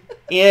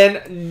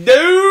 In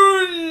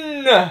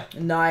Dune.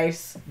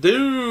 Nice.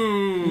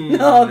 Dune.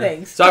 No,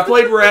 thanks. So I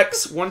played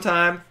Rex one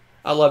time.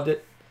 I loved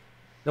it.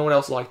 No one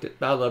else liked it,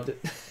 but I loved it.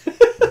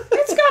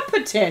 It's got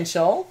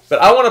potential.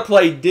 But I want to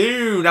play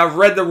Dune. I've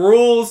read the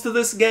rules to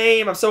this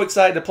game. I'm so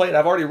excited to play it.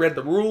 I've already read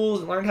the rules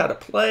and learned how to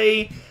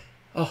play.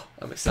 Oh,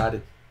 I'm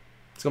excited.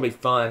 It's going to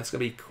be fun. It's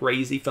going to be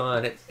crazy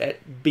fun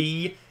at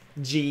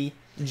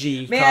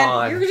BGG Man,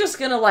 Con. you're just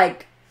gonna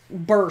like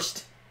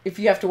burst if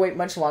you have to wait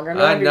much longer.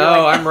 No I wonder you're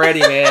know. like- I'm ready,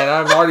 man.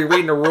 I'm already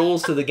reading the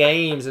rules to the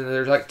games, and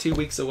they're like 2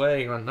 weeks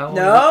away. No,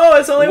 No,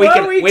 it's only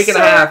 1 week. Week and a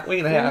sir. half. Week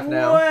and a half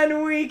now.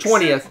 1 week.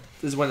 20th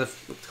is when the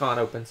con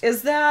opens.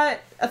 Is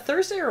that a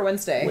Thursday or a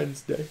Wednesday?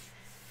 Wednesday.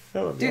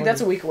 Oh, I'm Dude,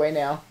 that's a week away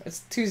now.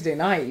 It's Tuesday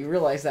night. You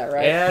realize that,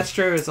 right? Yeah, that's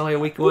true. It's only a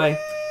week away.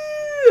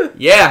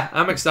 Yeah,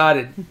 I'm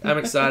excited. I'm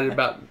excited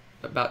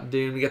about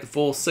Dune. We got the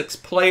full 6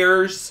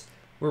 players.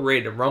 We're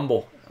ready to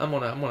rumble. I'm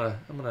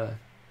gonna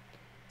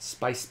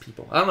spice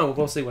people. I don't know.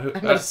 We'll see what.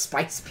 I'm gonna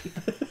spice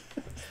people.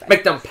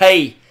 Make them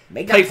pay.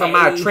 Make Pay them for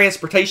my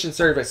transportation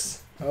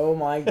service. Oh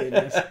my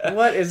goodness!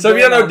 What is? So if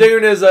you going don't know, on?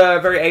 Dune is a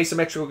very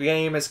asymmetrical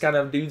game. It's kind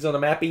of dudes on a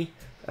mappy.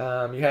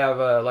 You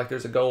have like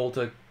there's a goal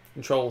to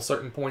control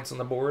certain points on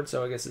the board,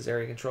 so I guess it's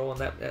area control in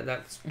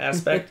that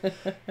aspect.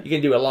 You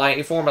can do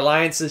you form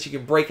alliances, you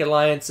can break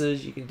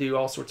alliances, you can do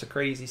all sorts of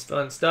crazy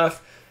fun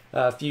stuff.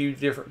 A few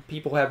different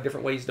people have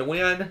different ways to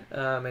win,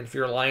 and if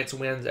your alliance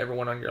wins,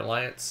 everyone on your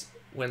alliance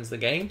wins the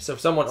game. So if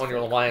someone on your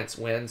alliance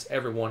wins,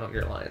 everyone on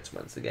your alliance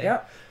wins the game.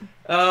 Yep.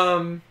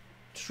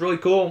 It's really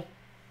cool.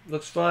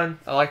 Looks fun.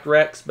 I like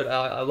Rex, but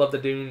I love the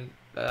Dune.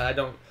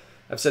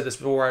 I've said this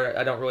before.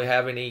 I don't really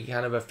have any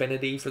kind of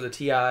affinity for the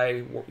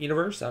TI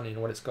universe. I don't even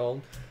know what it's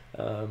called.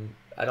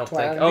 I don't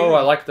think. Oh,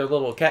 I like the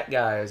little cat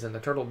guys and the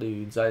turtle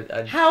dudes.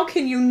 How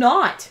can you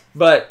not?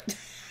 But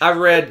I've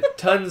read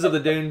tons of the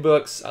Dune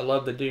books. I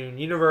love the Dune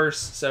universe.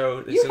 So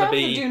it's You going have to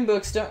be the Dune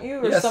books, don't you?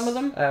 Or yes, some of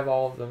them? I have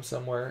all of them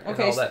somewhere.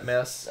 Okay, And all that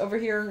mess. Over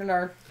here in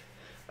our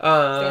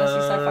fantasy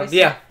sci-fi stuff.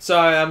 Yeah. So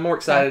I'm more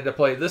excited to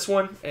play this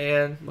one,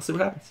 and we'll see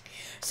what happens.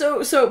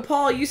 So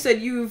Paul, you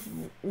said you've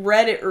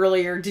read it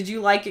earlier. Did you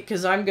like it?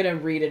 Because I'm gonna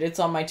read it. It's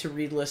on my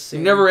to-read list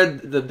soon. You never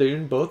read the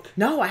Dune book?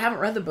 No, I haven't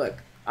read the book.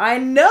 I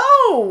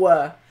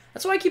know.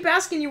 That's why I keep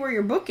asking you where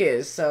your book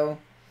is. So,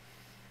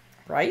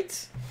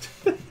 right?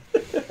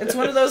 It's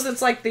one of those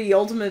that's like the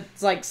ultimate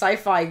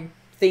sci-fi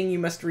thing you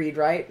must read,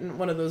 right? And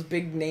one of those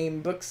big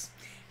name books.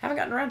 Haven't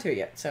gotten around to it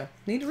yet, so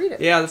need to read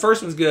it. Yeah, the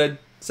first one's good.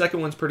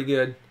 Second one's pretty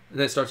good, and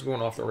then it starts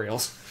going off the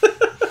rails.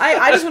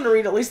 I just want to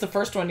read at least the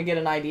first one to get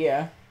an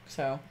idea.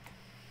 So.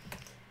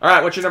 All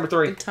right, what's your number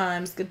 3? Good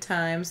times, good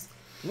times.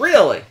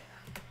 Really?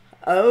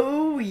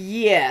 Oh,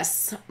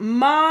 yes.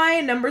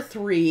 My number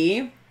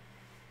 3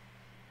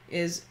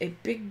 is a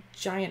big,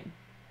 giant...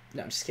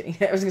 No, I'm just kidding.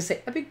 I was going to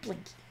say a big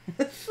blinky.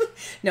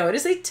 No, it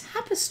is a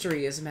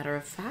tapestry, as a matter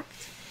of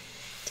fact.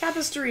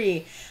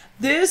 Tapestry.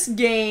 This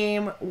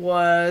game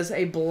was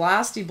a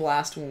blasty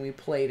blast when we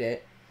played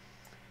it.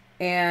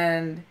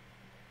 And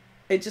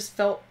it just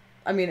felt...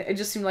 I mean, it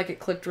just seemed like it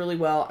clicked really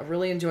well. I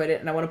really enjoyed it,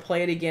 and I want to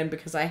play it again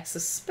because I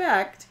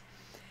suspect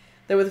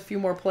that with a few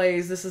more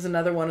plays, this is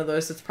another one of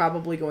those that's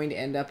probably going to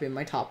end up in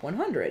my top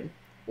 100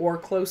 or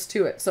close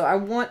to it. So I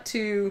want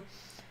to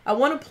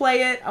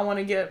play it. I want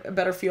to get a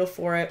better feel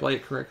for it. Play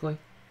it correctly?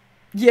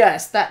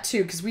 Yes, that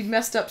too, because we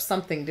messed up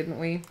something, didn't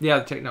we? Yeah,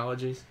 the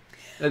technologies.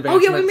 Oh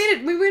yeah, we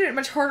made it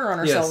much harder on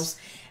ourselves.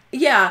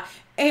 Yes. Yeah,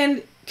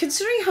 and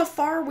considering how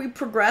far we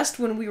progressed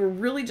when we were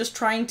really just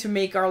trying to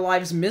make our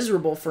lives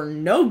miserable for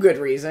no good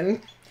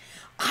reason,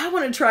 I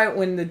want to try it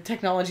when the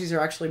technologies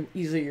are actually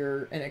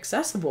easier and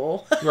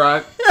accessible.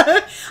 Right.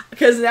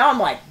 Because now I'm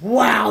like,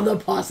 wow, the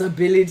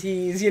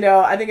possibilities.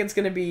 I think it's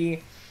going to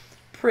be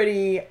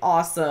pretty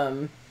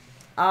awesome.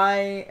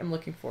 I am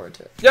looking forward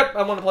to it. Yep,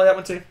 I want to play that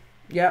one too.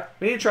 Yep.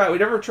 We need to try it. We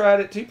never tried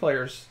it 2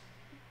 players.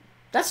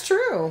 That's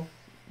true.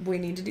 We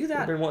need to do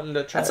that. I've been wanting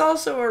to try That's it.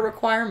 also a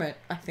requirement,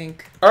 I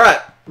think. All right,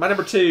 my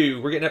number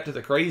 2. We're getting up to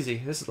the crazy.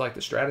 This is like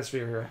the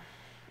stratosphere here.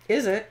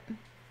 Is it?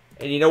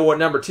 And you know what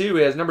number 2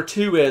 is? Number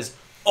 2 is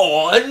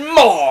On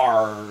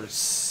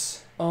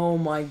Mars. Oh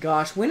my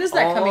gosh. When is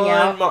that coming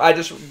out? I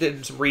just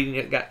did some reading.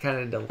 It got kind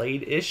of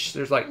delayed-ish.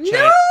 There's like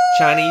No!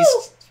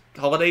 Chinese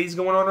holidays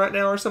going on right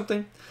now or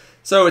something.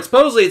 So it's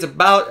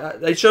about...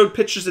 they showed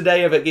pictures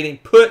today of it getting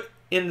put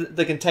in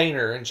the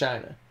container in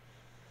China.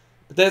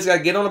 But then it's got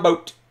to get on a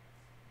boat.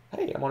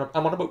 Hey, I'm on a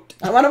boat.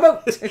 I'm on a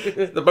boat.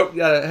 The boat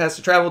has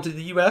to travel to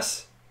the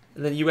U.S.,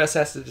 and then the U.S.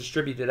 has to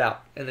distribute it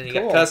out. And then you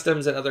got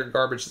customs and other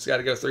garbage that's got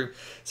to go through.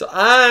 So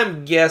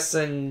I'm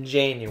guessing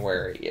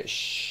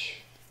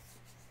January-ish.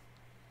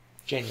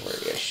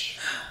 January-ish.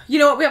 You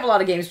know what? We have a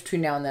lot of games between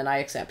now and then. I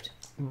accept.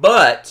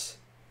 But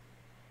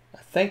I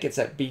think it's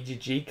at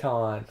BGG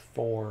Con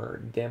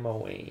for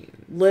demoing.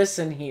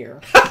 Listen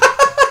here.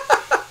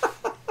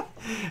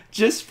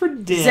 Just for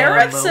demoing.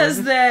 Zarek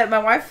says that my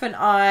wife and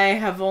I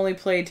have only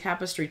played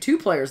Tapestry 2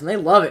 players, and they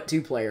love it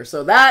 2 players.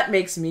 So that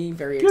makes me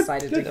very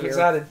excited to hear.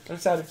 I'm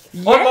excited.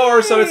 On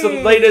Mars, so it's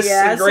the latest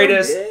and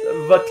greatest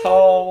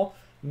Vital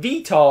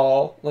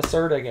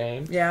Lacerda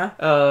game. Yeah.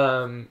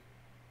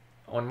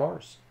 On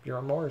Mars. You're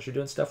on Mars. You're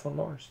doing stuff on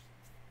Mars.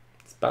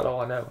 That's about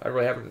all I know. I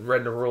really haven't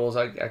read the rules.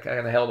 I kind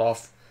of held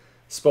off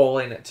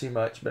spoiling it too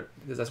much, but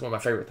because that's one of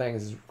my favorite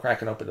things is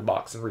cracking open the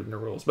box and reading the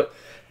rules. But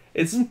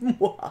it's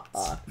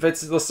if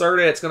it's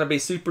Lacerda, it's going to be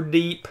super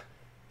deep,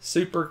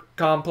 super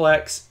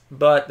complex,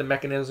 but the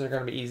mechanisms are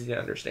going to be easy to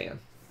understand.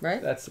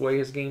 Right. That's the way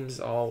his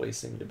games always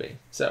seem to be.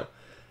 So,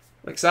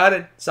 I'm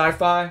excited.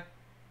 Sci-fi,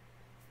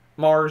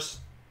 Mars,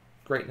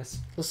 greatness.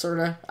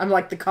 Lacerda. I'm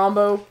like the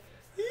combo.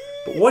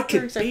 But what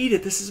could beat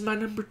it? This is my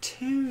number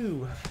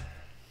 2.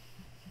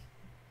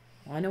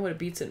 Well, I know what it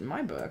beats it in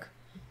my book.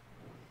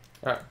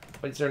 All right.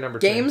 What's your number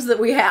 2? Games that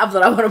we have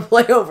that I want to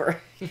play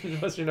over.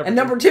 What's your number 2? And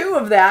number 2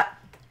 of that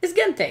is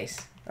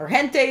Gentes. Or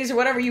Gentes, or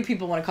whatever you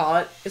people want to call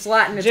it. It's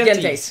Latin, it's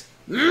Gentes.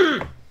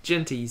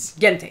 Gentes.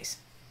 Gentes.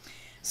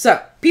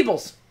 So,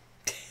 peoples.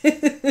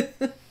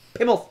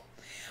 People.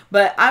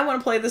 But I want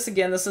to play this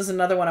again. This is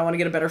another one I want to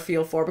get a better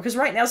feel for. Because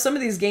right now, some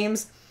of these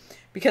games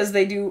because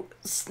they do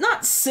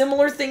not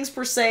similar things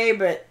per se,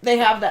 but they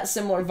have that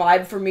similar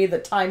vibe for me, the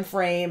time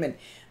frame and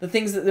the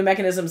things that the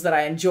mechanisms that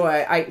I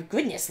enjoy.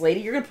 Goodness,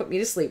 lady, you're gonna put me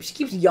to sleep. She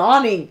keeps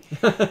yawning.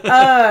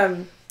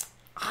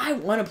 I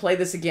want to play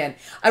this again.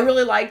 I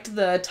really liked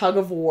the tug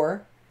of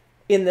war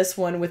in this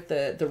one with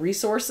the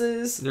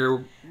resources.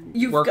 They're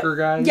worker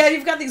guys? Yeah,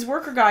 you've got these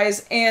worker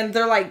guys, and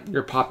they're like...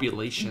 Your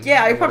population.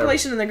 Yeah, your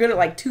population, and they're good at,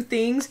 like, 2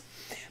 things.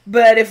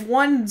 But if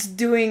one's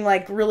doing,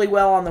 like, really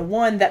well on the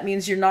one, that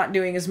means you're not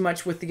doing as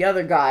much with the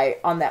other guy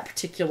on that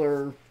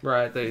particular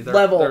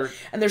level.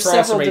 And there's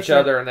several from each different...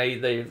 other, and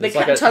they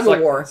kind of tug of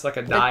war. It's like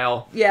a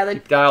dial. They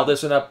dial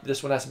this one up.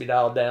 This one has to be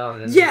dialed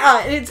down. And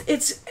yeah,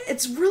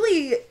 it's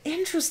really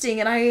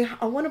interesting, and I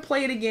want to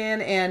play it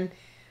again and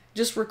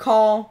just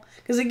recall...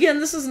 Because, again,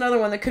 this is another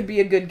one that could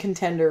be a good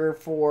contender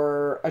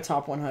for a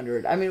top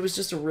 100. I mean, it was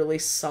just a really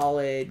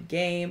solid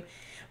game.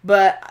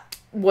 But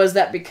was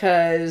that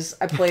because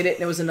I played it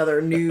and it was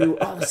another new...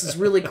 Oh, this is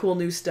really cool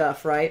new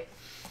stuff, right?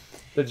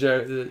 Would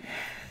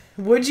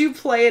you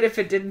play it if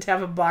it didn't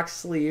have a box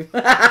sleeve?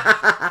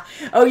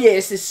 Oh, yeah,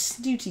 it's this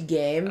snooty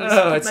game.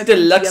 It's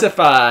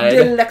deluxified.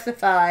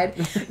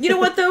 Deluxified. You know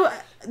what, though?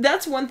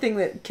 That's one thing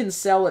that can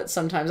sell it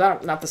sometimes.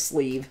 Not the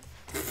sleeve.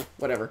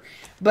 Whatever.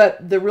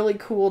 But the really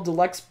cool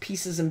deluxe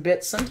pieces and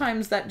bits,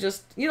 sometimes that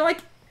just,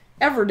 like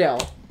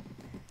Everdell.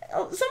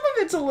 Some of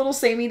it's a little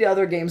samey to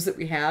other games that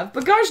we have,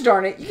 but gosh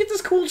darn it, you get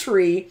this cool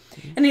tree,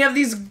 and you have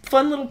these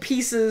fun little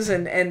pieces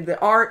and the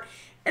art,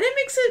 and it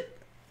makes it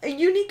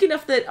unique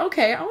enough that,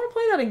 okay, I want to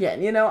play that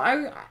again.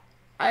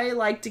 I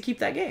like to keep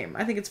that game.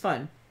 I think it's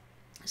fun.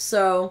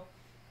 So,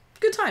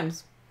 good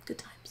times. Good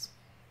times.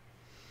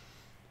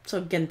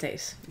 So,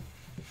 Gentes.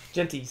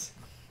 Gentes.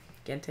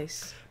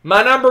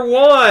 My number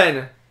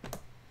 1.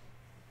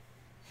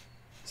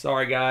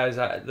 Sorry, guys.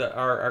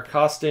 Our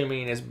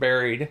costuming is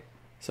buried,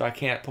 so I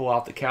can't pull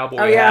out the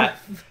cowboy hat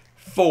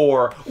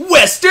for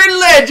Western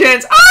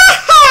Legends.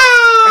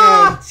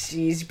 Oh,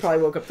 jeez. You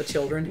probably woke up the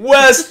children.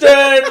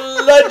 Western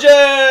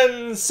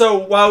Legends! So,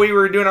 while we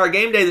were doing our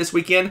game day this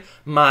weekend,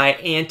 my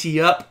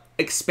Ante-Up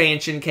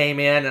expansion came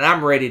in, and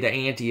I'm ready to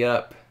ante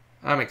up.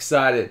 I'm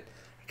excited.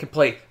 I can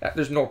play...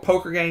 There's more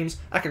poker games.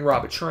 I can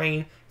rob a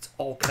train. It's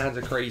all kinds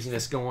of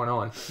craziness going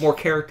on. More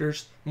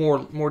characters.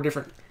 More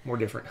different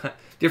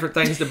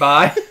things to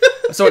buy.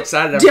 I'm so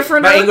excited.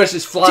 My English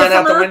is flying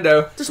out the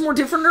window. Just more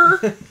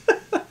differenter.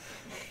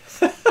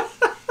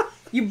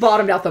 You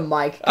bottomed out the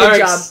mic. Good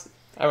job.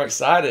 I'm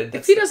excited.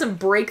 If he doesn't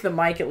break the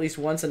mic at least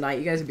once a night,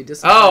 you guys would be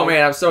disappointed. Oh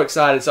man, I'm so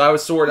excited. So I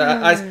was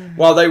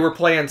while they were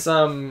playing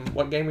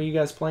what game were you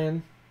guys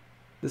playing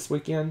this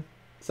weekend?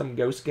 Some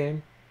ghost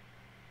game?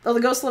 Oh,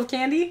 the Ghost Love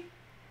Candy?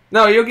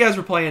 No, you guys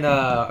were playing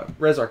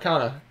Res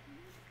Arcana.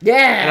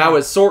 Yeah. And I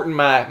was sorting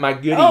my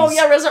goodies. Oh,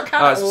 yeah, Res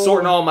Arcana. I was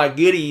sorting all my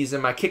goodies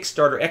and my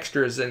Kickstarter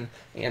extras, and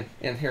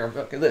here,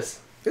 look at this.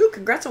 Ooh,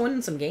 congrats on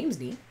winning some games,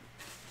 Dean.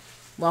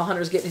 While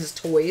Hunter's getting his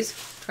toys,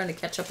 trying to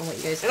catch up on what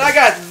you guys And I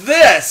got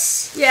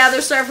this! Yeah,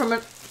 they're starting from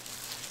it.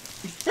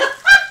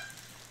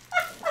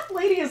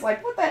 Lady is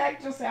like, what the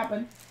heck just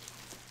happened?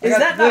 Is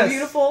that not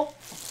beautiful?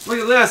 Look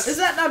at this. Is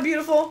that not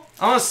beautiful?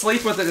 I want to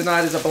sleep with it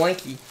tonight as a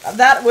blankie.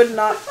 That would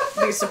not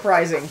be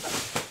surprising.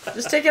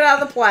 Just take it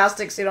out of the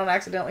plastic so you don't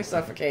accidentally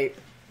suffocate.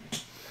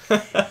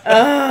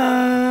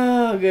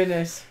 Oh,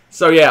 goodness.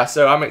 So, yeah,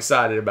 I'm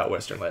excited about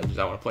Western Legends.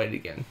 I want to play it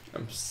again.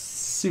 I'm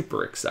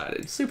super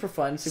excited. Super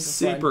fun.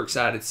 Super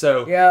excited.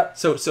 So, yeah.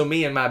 So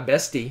me and my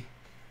bestie,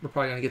 we're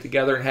probably going to get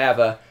together and have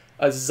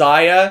a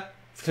Zaya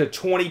to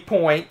 20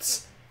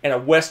 points and a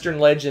Western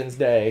Legends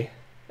day.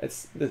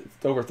 It's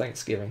over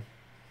Thanksgiving.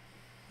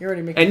 You're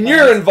already making And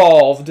you're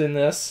involved in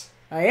this.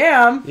 I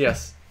am.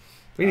 Yes.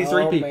 We need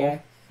 3 people.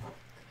 Man.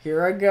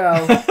 Here I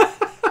go.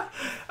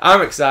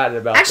 I'm excited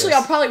about Actually, this.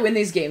 I'll probably win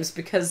these games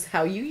because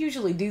how you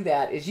usually do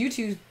that is you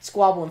two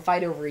squabble and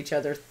fight over each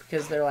other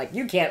because they're like,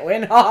 you can't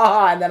win, ha ha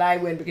ha, and then I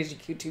win because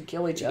you two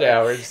kill each other.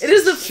 Yeah, we're just it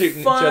is the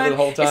shooting fun. each other the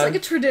whole time. It's like a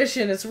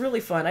tradition. It's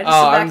really fun. I just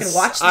sit back and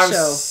watch the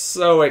show. I'm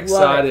so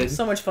excited. Love it.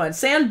 So much fun.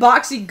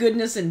 Sandboxy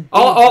goodness and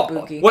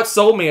Kabuki. What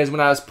sold me is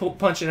when I was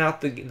punching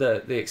out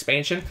the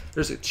expansion,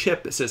 there's a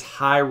chip that says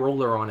High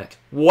Roller on it.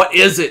 What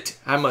is it?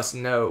 I must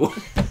know.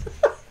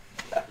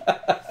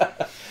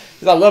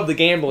 Because I love the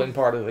gambling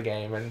part of the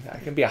game, and I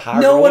can be a high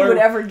roller. No one would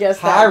ever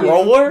guess that. High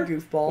roller?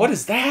 Goofball. What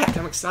is that?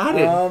 I'm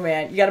excited. Oh,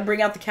 man. You got to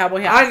bring out the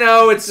cowboy hat. I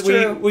know. It's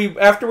true. We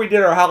after we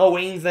did our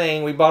Halloween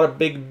thing, we bought a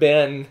big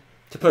bin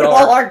to put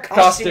all our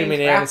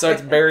costuming in, so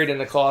it's buried in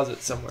the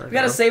closet somewhere. We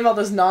got to save all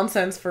this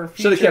nonsense for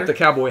future. Should have kept the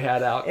cowboy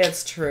hat out.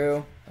 It's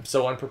true. I'm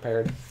so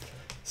unprepared.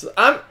 So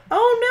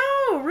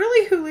Oh, no.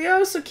 Really,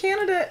 Julio? So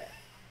Canada...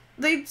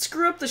 They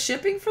screw up the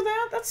shipping for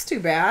that? That's too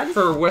bad.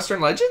 For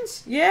Western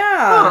Legends?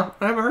 Yeah. Oh,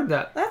 I haven't heard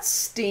that. That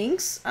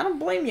stinks. I don't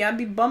blame you. I'd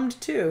be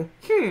bummed too.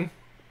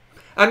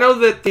 I know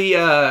that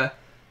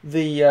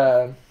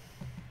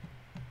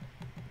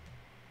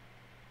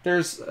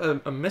there's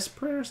a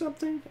misprint or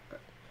something.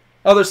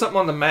 Oh, there's something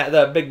on the mat,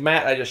 the big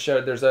mat I just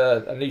showed. There's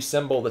a new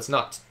symbol that's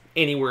not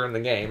anywhere in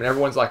the game, and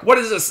everyone's like, "What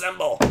is this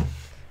symbol?"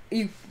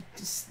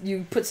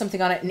 you put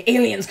something on it and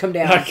aliens come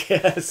down. I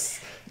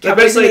guess.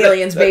 Cowboys and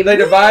aliens, baby. They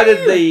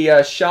divided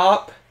the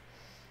shop,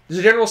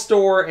 the general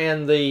store,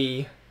 and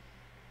the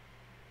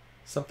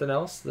something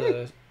else.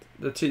 The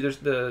two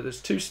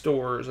there's two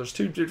stores. There's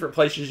two different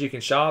places you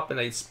can shop, and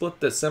they split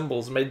the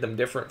symbols, made them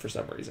different for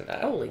some reason.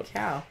 I don't Holy know.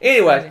 cow.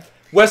 Anyway,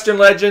 Western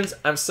Legends.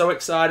 I'm so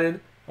excited.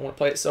 I want to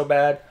play it so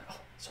bad. Oh,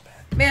 so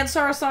bad. Man,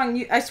 Sarah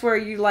Song, I swear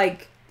you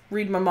like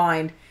read my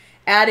mind.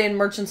 Add in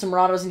Merchants and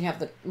Marauders, and you have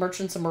the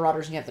Merchants and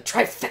Marauders, and you have the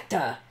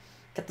trifecta.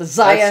 Got the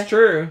Zaya. That's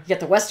true. You got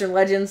the Western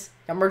Legends.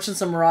 You got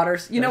Merchants and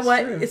Marauders. You know That's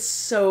what? true. It's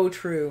so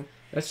true.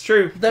 That's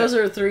true. Those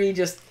are three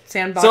just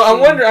sandboxing. So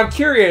I'm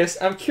curious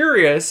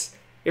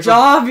if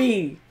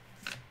Jobby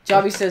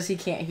says he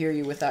can't hear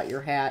you without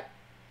your hat.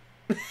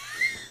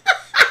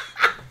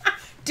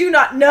 Do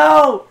not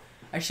know.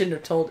 I shouldn't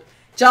have told.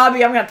 Jobby,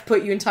 I'm gonna have to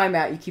put you in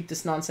timeout. You keep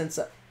this nonsense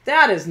up.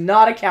 That is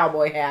not a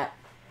cowboy hat.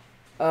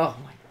 Oh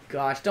my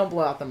gosh! Don't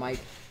blow out the mic.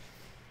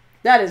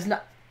 That is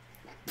not.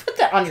 Put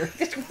that on your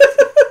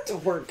to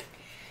work.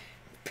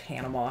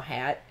 Panama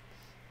hat.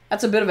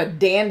 That's a bit of a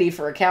dandy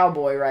for a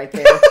cowboy right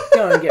there.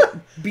 You're gonna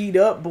get beat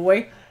up,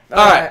 boy.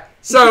 All right.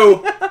 So,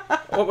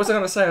 what was I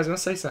going to say? I was going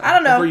to say something. I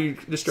don't know. Before you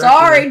distracted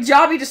Sorry, me.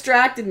 Jobby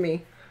distracted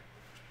me.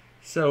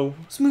 So,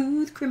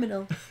 Smooth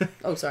criminal.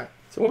 Oh, sorry.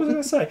 what was I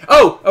going to say?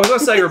 Oh, I was going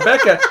to say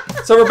Rebecca.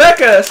 So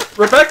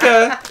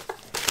Rebecca,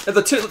 at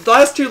the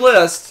last two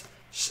lists,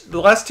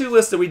 the last two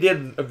lists that we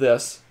did of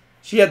this,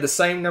 she had the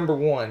same number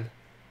one.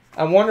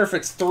 I wonder if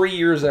it's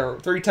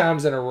 3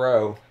 times in a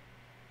row.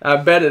 I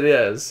bet it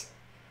is.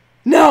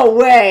 No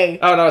way.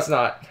 Oh no, it's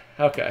not.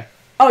 Okay.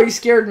 Oh, you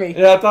scared me.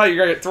 Yeah, I thought you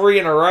were gonna get 3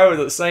 in a row of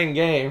the same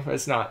game.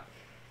 It's not.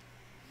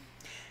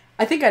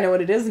 I think I know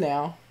what it is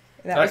now.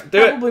 That was Alright, do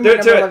it. probably Do my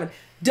it to number it. 11.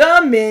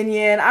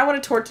 Dominion. I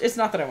want to torture. It's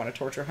not that I want to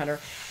torture Hunter.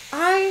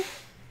 I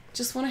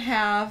just want to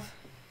have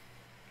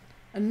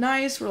a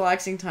nice,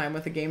 relaxing time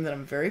with a game that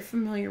I'm very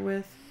familiar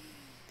with.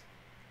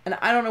 And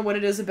I don't know what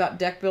it is about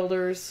deck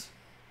builders.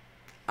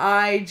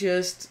 I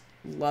just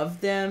love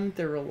them.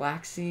 They're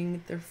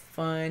relaxing. They're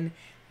fun.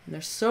 And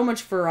there's so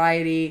much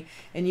variety.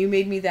 And you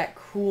made me that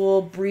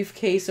cool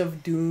briefcase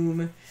of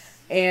Doom.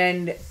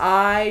 And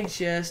I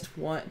just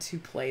want to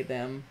play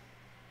them.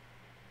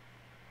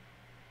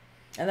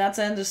 And that's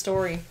the end of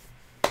story.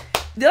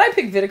 Did I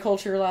pick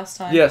Viticulture last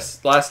time?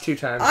 Yes, last 2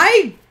 times.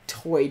 I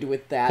toyed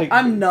with that.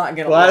 I'm not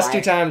going to lie. Last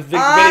 2 times,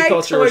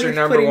 Viticulture was your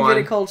number one.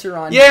 Viticulture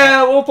on.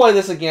 Yeah, we'll play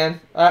this again.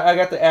 I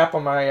got the app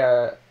on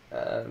my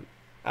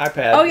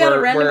iPad. Oh, yeah, to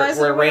where randomize it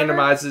where or it whatever?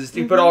 randomizes.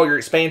 You put all your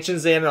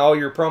expansions in and all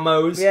your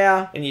promos.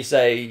 Yeah. And you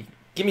say,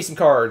 give me some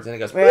cards. And it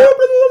goes, Yeah. "Bloop,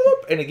 bloop,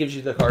 bloop," and it gives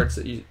you the cards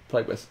that you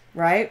play with.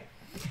 Right?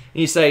 And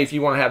you say, if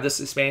you want to have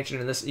this expansion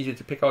and this, you get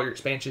to pick all your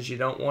expansions you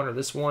don't want, or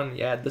this one,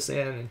 you add this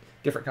in, and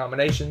different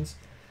combinations.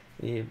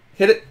 And you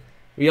hit it.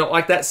 If you don't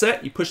like that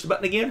set, you push the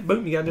button again,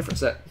 boom, you got a different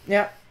set.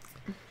 Yep.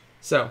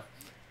 So.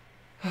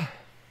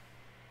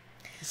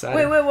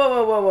 Wait,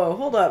 whoa.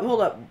 Hold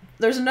up.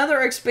 There's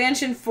another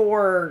expansion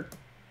for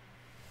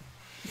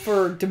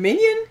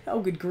Dominion?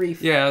 Oh, good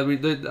grief. Yeah,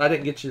 I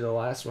didn't get you the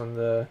last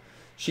one.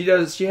 She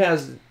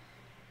doesn't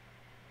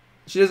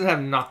have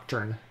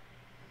Nocturne.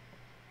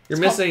 You're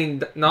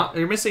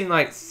missing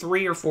like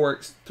 3 or 4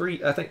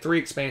 3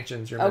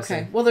 expansions you're missing.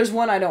 Okay. Well, there's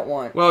one I don't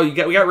want. Well, we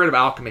got rid of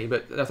Alchemy,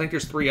 but I think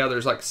there's 3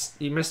 others. Like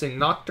you're missing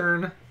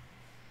Nocturne.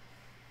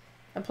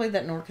 I played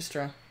that in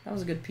orchestra. That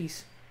was a good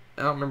piece.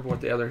 I don't remember what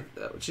the other.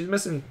 She's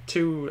missing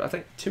 2. I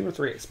think 2 or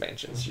 3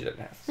 expansions she didn't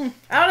have.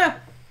 I don't know.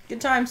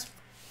 Good times.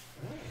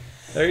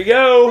 There you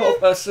go.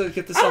 Let's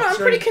get this I don't know. off I'm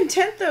screen. pretty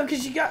content though,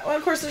 because you got. Well,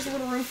 of course, there's a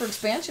little room for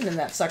expansion in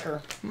that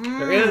sucker.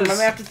 There is. I'm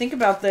gonna have to think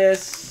about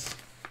this.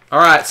 All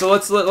right, so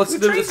let's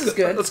Trace is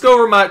good. Let's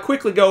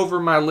quickly go over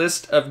my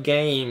list of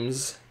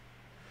games.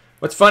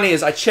 What's funny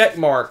is I check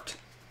marked,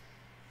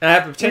 and I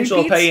have the potential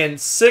of Repeats? paying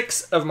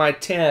 6 of my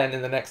 10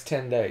 in the next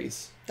 10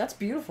 days. That's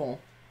beautiful.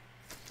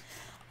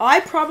 I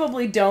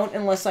probably don't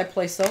unless I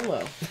play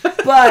solo,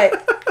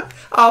 but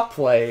I'll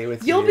play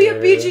with you. you'll be a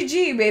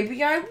BGG,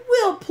 baby. I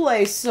will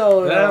play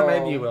solo. Yeah,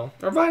 maybe you will.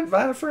 Or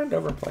invite a friend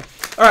over and play.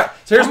 All right,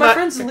 so here's All my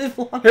friends live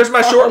long. Here's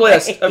my short away.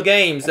 list of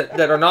games that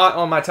are not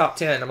on my top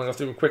 10. I'm going to go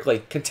through them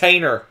quickly.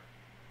 Container,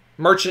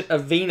 Merchant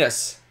of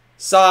Venus,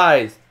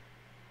 Scythe,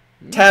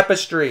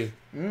 Tapestry,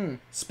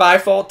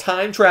 Spyfall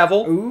Time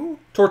Travel, Ooh,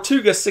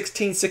 Tortuga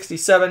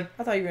 1667,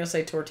 I thought you were gonna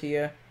say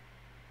tortilla.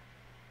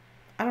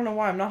 I don't know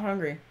why I'm not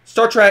hungry.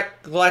 Star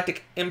Trek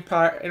Galactic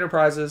Empire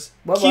Enterprises,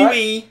 What?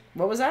 QE,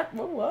 What was that?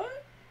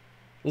 What?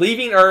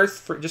 Leaving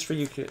Earth just for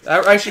you kids.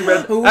 I actually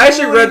read Ooh, the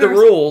there's-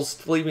 rules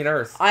to Leaving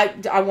Earth.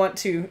 I want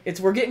to.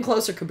 We're getting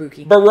closer,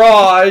 Kabuki.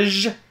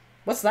 Barrage.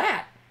 What's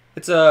that?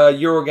 It's a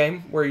Euro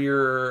game where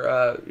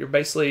you're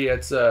basically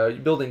you're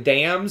building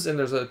dams, and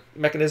there's a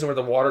mechanism where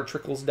the water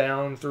trickles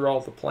down through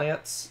all the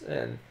plants,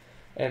 and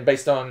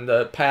based on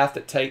the path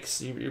it takes,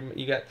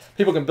 you got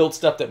people can build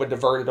stuff that would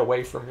divert it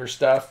away from your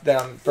stuff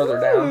down further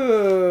down.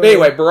 Ooh. But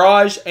anyway,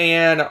 Barrage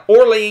and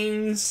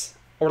Orleans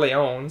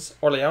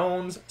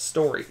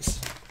Stories.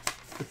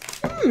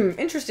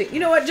 Interesting. You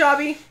know what,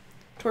 Jobby?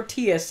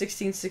 Tortilla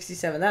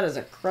 1667. That is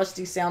a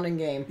crusty sounding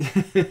game.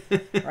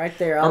 Right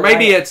there. Or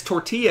maybe it's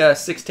Tortilla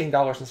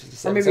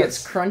 $16.67. Or maybe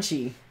it's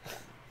Crunchy.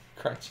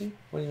 Crunchy?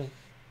 What do you mean?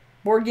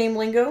 Board game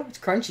lingo? It's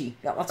Crunchy.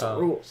 Got lots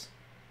of rules.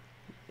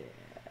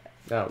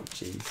 Oh,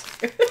 jeez.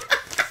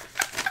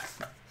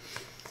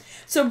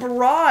 So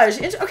Barrage.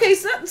 Okay,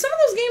 so some of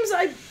those games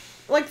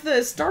like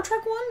the Star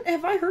Trek one.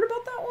 Have I heard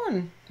about that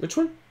one? Which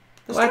one?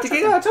 The Galactic.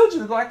 Star Trek I told you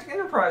the Galactic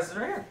Enterprise is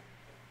right here.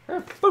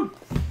 Here, boom.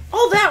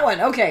 Oh, that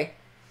one. Okay.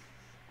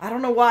 I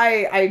don't know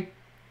why I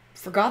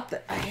forgot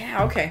that.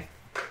 Yeah, okay.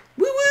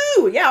 Woo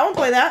woo. Yeah, I want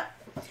to play that.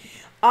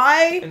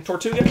 And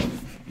Tortuga?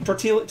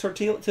 Tortilla?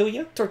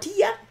 Tortilla.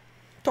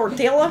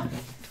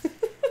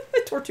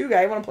 Tortuga.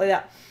 I want to play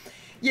that.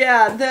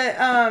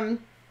 Yeah,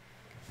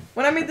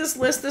 when I made this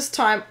list this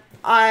time,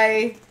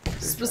 I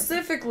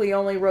specifically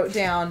only wrote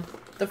down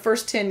the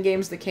first 10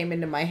 games that came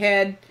into my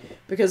head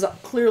because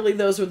clearly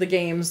those were the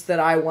games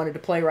that I wanted to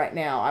play right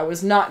now. I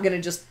was not going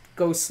to just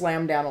go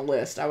slam down a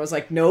list. I was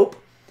like, nope.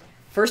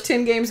 First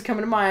 10 games that come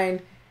to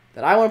mind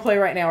that I want to play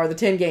right now are the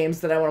 10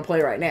 games that I want to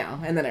play right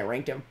now. And then I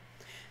ranked them.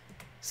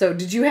 So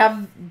did you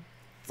have,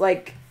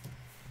 like...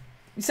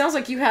 It sounds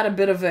like you had a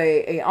bit of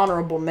a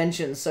honorable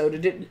mention. So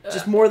did it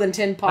just more than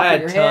 10 pop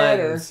in your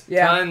head? Or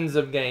tons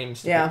of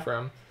games to pick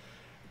from.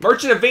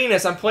 Merchant of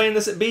Venus. I'm playing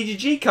this at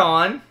BGG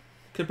Con.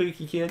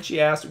 Kabuki Kid, she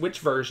asked, which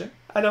version?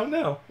 I don't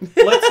know.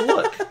 Let's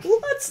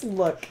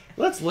look.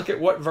 Let's look at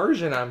what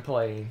version I'm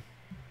playing.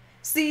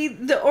 See,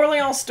 the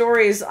Orleans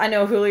stories, I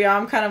know, Julio,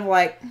 I'm kind of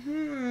like,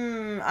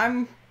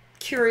 I'm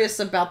curious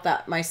about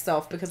that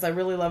myself because I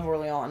really love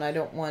Orleans and I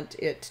don't want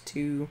it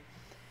to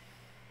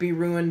be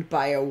ruined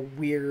by a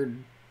weird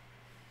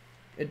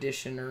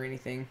edition or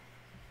anything.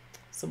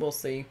 So we'll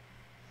see.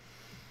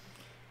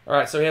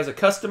 Alright, so he has a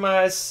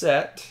customized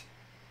set.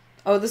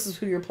 Oh, this is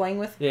who you're playing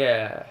with?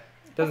 Yeah.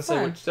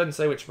 Doesn't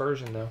say which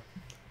version though.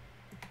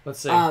 Let's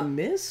see. A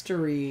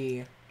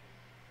mystery.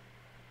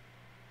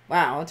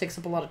 Wow, it takes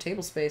up a lot of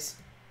table space.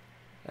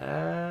 Don't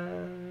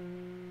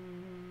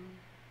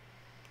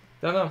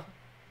know.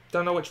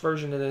 Don't know which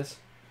version it is.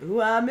 Ooh,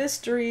 a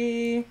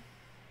mystery.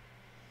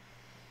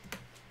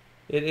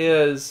 It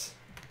is.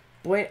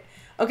 Wait.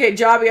 Okay,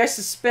 Jobby, I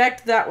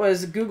suspect that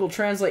was a Google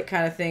Translate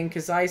kind of thing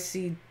because I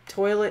see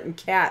toilet and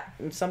cat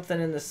and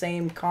something in the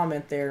same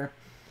comment there.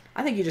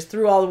 I think you just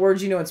threw all the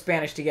words you know in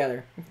Spanish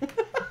together.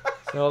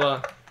 Hold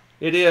on.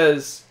 It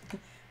is.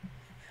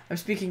 I'm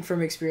speaking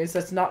from experience.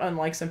 That's not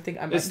unlike something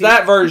I might It's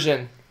that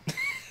version.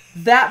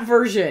 That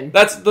version.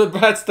 That's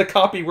the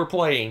copy we're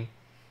playing.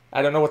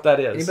 I don't know what that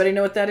is. Anybody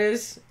know what that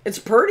is? It's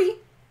pretty.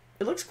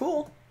 It looks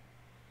cool.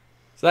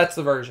 So that's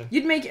the version.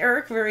 You'd make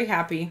Eric very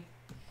happy.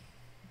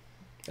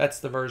 That's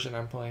the version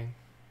I'm playing.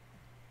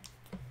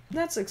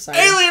 That's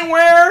exciting.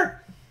 Alienware!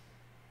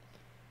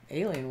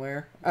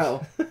 Alienware?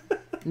 Oh.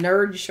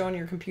 Nerd, you showing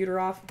your computer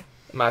off?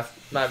 My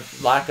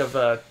lack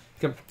of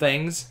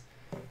things.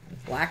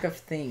 Lack of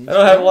things.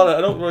 I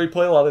don't really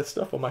play a lot of this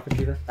stuff on my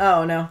computer.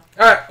 Oh no.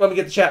 Alright, let me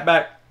get the chat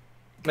back.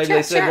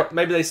 Maybe Chat.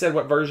 they said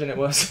what version it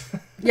was.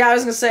 Yeah, I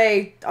was gonna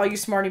say, all you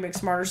smarty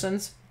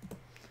McSmartersons,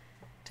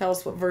 tell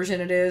us what version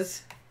it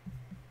is.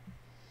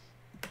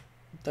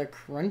 The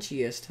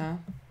crunchiest, huh?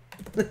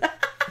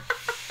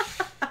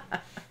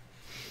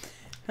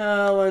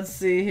 Let's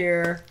see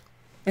here.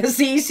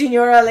 See,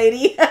 Senora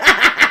Lady.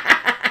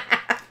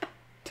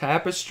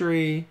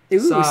 Tapestry. Ooh,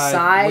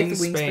 Scythe,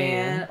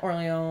 Wingspan,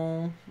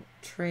 Orleans,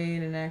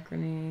 Trade,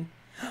 Anachrony.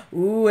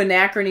 Ooh,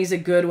 Anachrony's a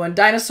good one.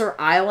 Dinosaur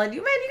Island.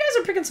 You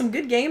guys are picking some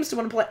good games to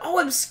want to play.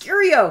 Oh,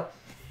 Obscurio.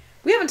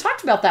 We haven't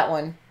talked about that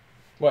one.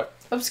 What?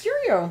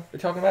 Obscurio. We're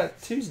talking about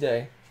it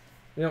Tuesday.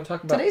 We don't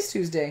talk about Today's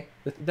Tuesday.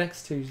 the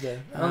next Tuesday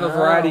on the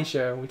variety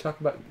show. We talk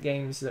about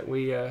games that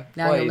we Now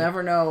played. you'll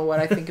never know what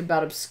I think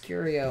about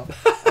Obscurio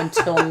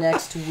until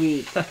next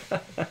week.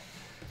 You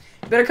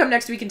better come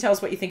next week and tell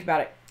us what you think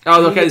about it.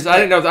 Oh, okay. So I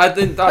didn't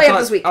know.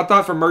 I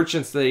thought for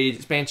merchants the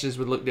expansions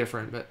would look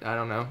different, but I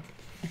don't know.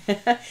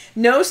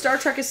 No Star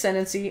Trek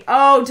Ascendancy.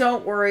 Oh,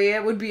 don't worry.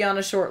 It would be on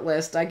a short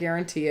list. I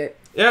guarantee it.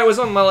 Yeah, it was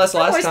on my list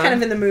last I'm always time. kind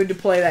of in the mood to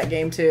play that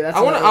game too. That's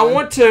I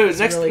want to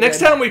next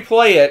good. time we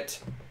play it,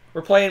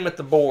 we're playing with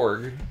the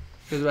Borg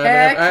because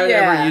I've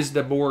never used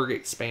the Borg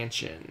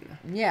expansion.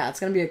 Yeah, it's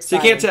gonna be So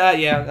exciting. you can't tell.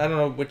 Yeah, I don't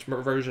know which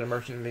version of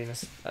Merchant of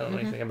Venus. I don't know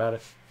anything about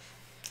it.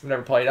 I've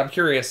never played. I'm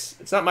curious.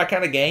 It's not my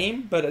kind of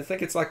game, but I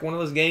think it's like one of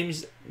those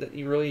games that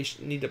you really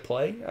need to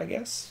play. I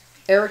guess.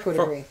 Eric would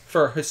agree.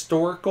 For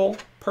historical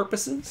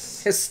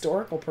purposes.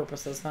 Historical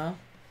purposes, huh?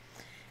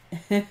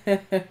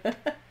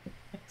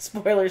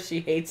 Spoiler: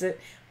 she hates it.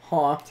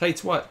 Huh?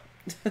 Hates what?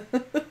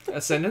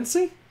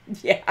 Ascendancy?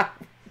 Yeah.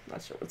 I'm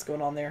not sure what's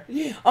going on there.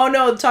 Yeah. Oh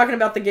no, talking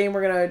about the game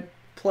we're gonna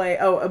play.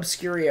 Oh,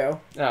 Obscurio.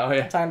 Oh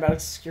yeah. Talking about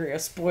Obscurio.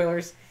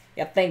 Spoilers.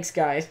 Yeah, thanks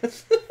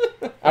guys.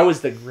 I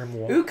was the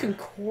Grimoire. Ooh,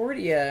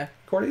 Concordia.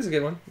 Concordia's a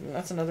good one.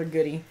 That's another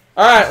goodie.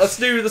 All right, let's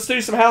do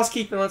some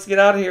housekeeping. Let's get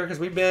out of here because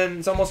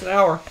it's almost an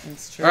hour.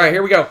 That's true. All right,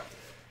 here we go.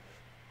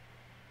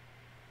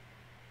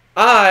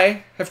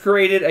 I have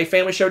created a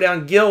Family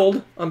Showdown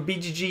guild on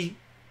BGG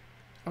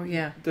Oh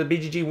yeah. the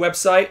BGG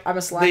website. I'm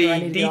a slacker. I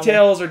The need to get on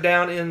details are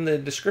down in the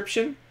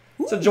description.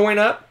 So join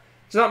up.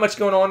 There's not much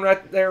going on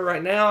right there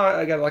right now.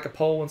 I got like a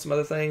poll and some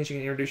other things. You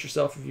can introduce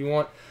yourself if you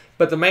want.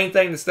 But the main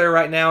thing that's there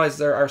right now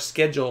is our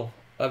schedule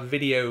of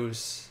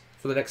videos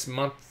for the next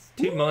month,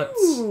 2 months.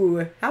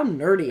 Ooh, how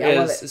nerdy! I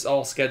love it. Is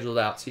all scheduled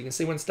out, so you can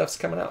see when stuff's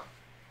coming out.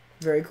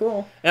 Very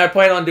cool. And I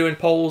plan on doing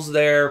polls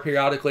there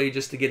periodically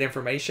just to get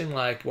information,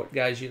 like what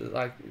guys you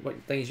like, what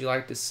things you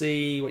like to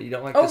see, what you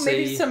don't like to see.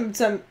 Oh, maybe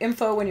some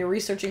info when you're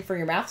researching for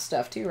your math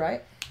stuff too,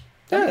 right?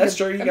 Yeah, that's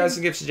true. You guys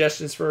can give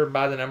suggestions for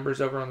by the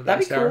numbers over on the That'd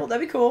Dice be Tower. cool.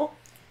 That'd be cool.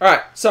 All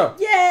right, so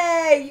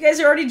Yay! You guys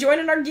are already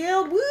joining our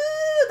guild. Woo!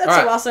 That's All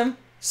so right. awesome.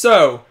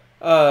 So,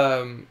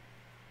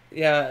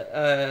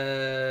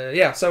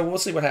 yeah. So we'll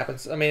see what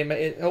happens. I mean,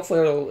 hopefully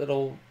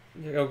it'll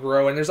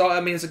grow. And there's all.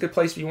 I mean, it's a good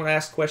place if you want to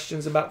ask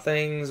questions about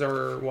things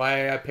or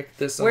why I picked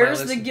this. On Where's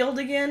my the list. guild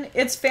again?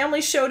 It's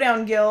Family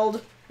Showdown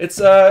Guild. It's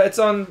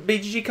on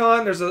BGG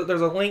Con. There's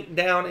a link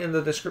down in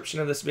the description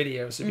of this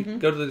video. So if you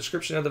go to the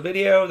description of the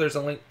video, there's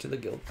a link to the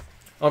guild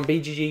on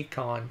BGG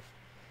Con.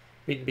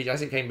 I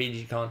said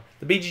BGG Con.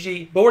 The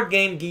BGG Board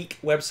Game Geek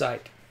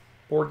website.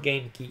 Board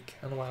Game Geek.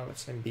 I don't know why I was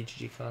saying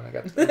BGG Con. I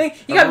got.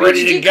 You got I'm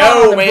ready BGG to Con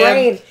go, on the man.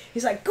 brain.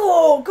 He's like,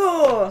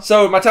 go.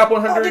 So my top All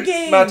the 100,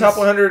 games. my top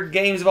 100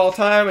 games of all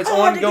time. It's All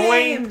the ongoing.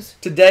 games.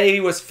 Today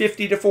was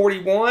 50 to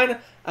 41.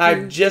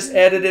 I've just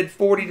edited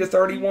 40 to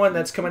 31.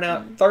 That's coming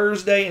out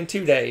Thursday in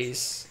 2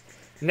 days.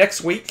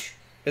 Next week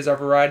is our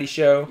variety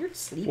show. You're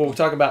sleepy. We'll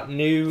talk about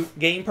new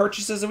game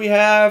purchases that we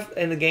have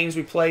and the games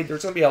we played.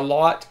 There's going to be a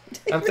lot.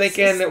 I'm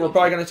thinking that we're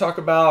probably going to talk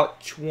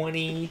about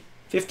 15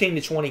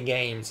 to 20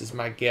 games is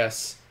my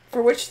guess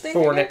For which thing?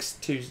 for again?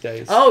 next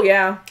Tuesdays. Oh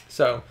yeah,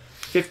 So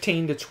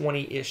 15 to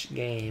 20-ish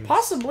games.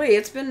 possibly.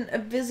 It's been a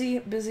busy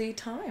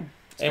time.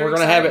 It's And very we're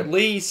going to have exciting. at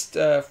least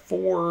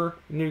 4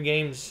 new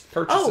games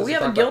purchases. Oh, we to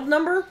have a talk guild about.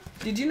 number.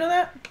 Did you know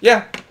that?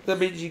 Yeah, the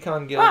BG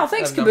Con guild. Wow,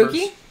 thanks, have numbers.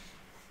 Kabuki.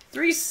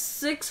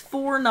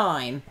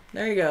 3649.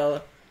 There you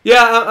go.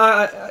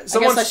 Yeah,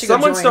 someone I should go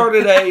someone join.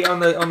 started on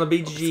the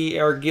BGG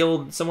or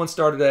guild. Someone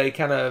started a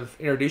kind of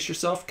introduce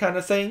yourself kind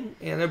of thing,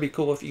 and it'd be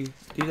cool if you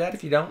do that.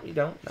 If you don't, you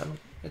don't.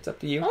 It's up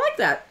to you. I like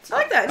that. It's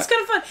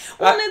kind of fun.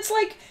 Well, and it's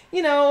like,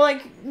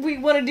 like we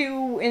want to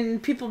do,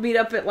 and people meet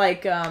up at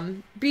like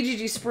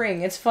BGG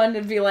Spring. It's fun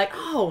to be like,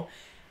 oh,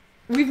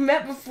 we've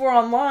met before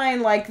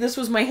online. Like this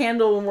was my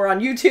handle when we're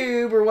on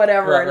YouTube or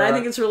whatever. Right, and right, I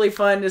think it's really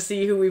fun to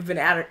see who we've been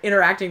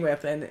interacting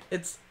with, and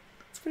it's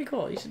pretty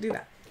cool. You should do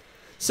that.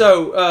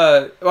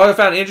 So, what I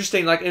found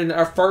interesting, like in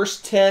our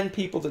first 10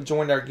 people that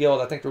joined our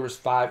guild, I think there was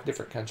 5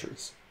 different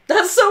countries.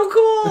 That's so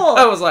cool.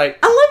 I was like,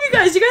 I love you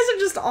guys. You guys are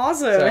just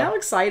awesome. So- How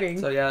exciting.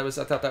 so yeah, I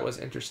thought that was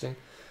interesting.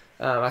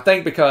 I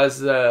think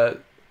because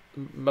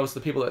most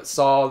of the people that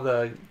saw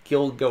the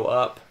guild go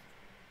up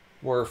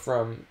were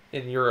from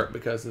in Europe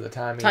because of the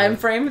Time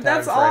frame.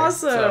 That's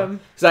awesome.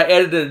 So I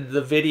edited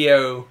the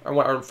video,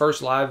 our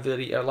first live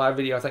video,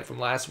 I think from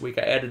last week.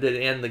 I edited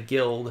in the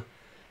guild,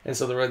 and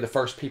so they were the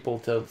first people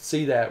to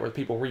see that were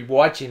people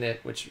rewatching it,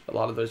 which a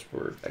lot of those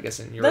were, I guess,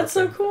 in Europe. That's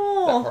so and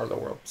cool. that part of the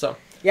world. So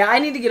Yeah, I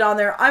need to get on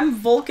there. I'm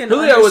Vulcan.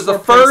 Julio was the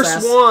 _ first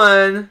princess.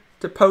 one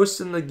to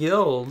post in the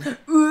guild.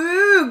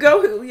 Ooh,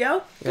 go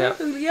Julio. Go Yeah.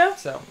 Julio.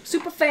 So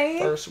Super fan.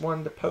 first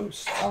one to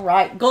post. All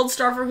right. Gold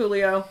star for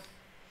Julio.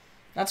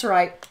 That's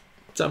right.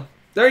 So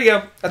there you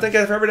go. I think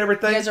I've covered You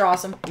everything. guys are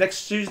awesome.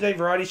 Next Tuesday,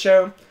 variety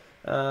show.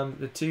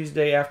 The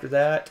Tuesday after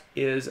that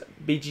is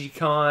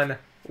BGCon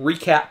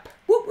recap.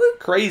 Whoop, whoop.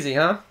 Crazy,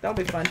 huh? That'll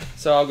be fun.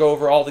 So I'll go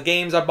over all the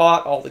games I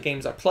bought, all the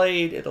games I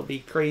played. It'll be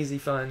crazy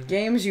fun.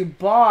 Games you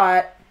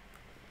bought.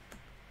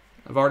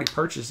 I've already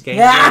purchased games.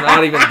 They're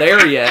not even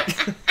there yet.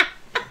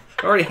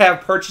 I already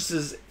have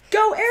purchases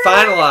Go Aaron.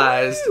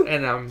 finalized, Woo.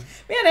 and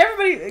Man,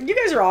 everybody, you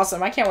guys are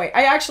awesome. I can't wait.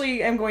 I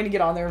actually am going to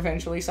get on there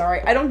eventually.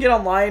 Sorry. I don't get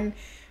online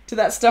to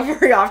that stuff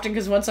very often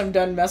because once I'm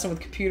done messing with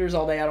computers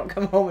all day, I don't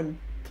come home and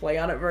play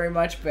on it very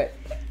much. But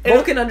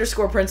Vulcan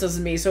 _ princess is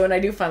me, so when I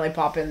do finally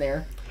pop in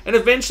there. And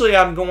eventually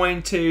I'm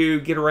going to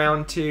get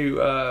around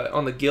to,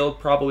 on the guild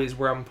probably is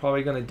where I'm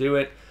probably going to do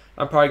it.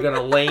 I'm probably going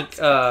to link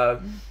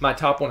my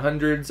top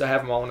 100s. I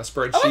have them all in a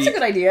spreadsheet. Oh, that's a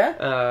good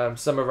idea.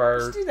 Some of our,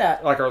 Let's do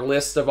that. like our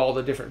list of all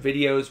the different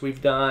videos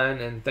we've done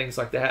and things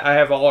like that. I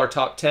have all our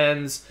top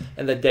 10s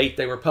and the date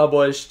they were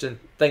published and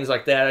things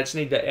like that. I just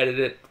need to edit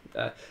it.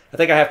 I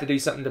think I have to do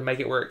something to make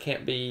it where it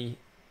can't be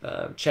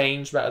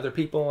changed by other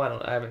people.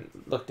 I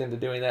haven't looked into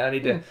doing that.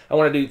 I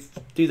want to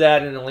do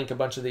that and then link a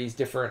bunch of these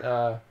different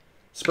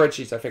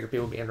spreadsheets I figure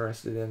people would be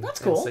interested in.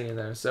 That's cool. In seeing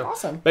those. So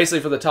Awesome. basically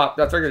for the top,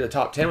 I figured the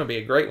top 10 would be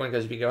a great one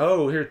because if you go,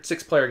 oh, here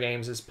 6-player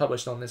games is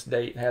published on this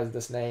date, has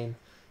this name,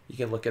 you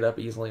can look it up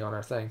easily on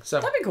our thing. So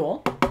That'd be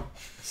cool.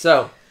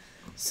 So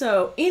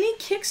So, any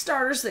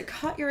Kickstarters that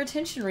caught your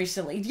attention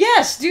recently?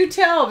 Yes, do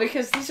tell,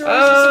 because these are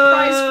always a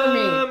surprise for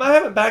me. I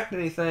haven't backed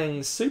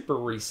anything super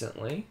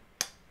recently.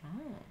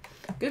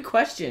 Good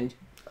question.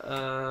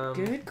 Um,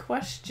 Good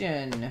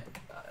question.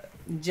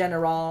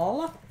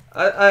 General.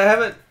 I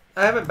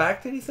haven't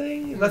backed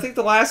anything. I think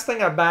the last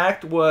thing I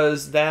backed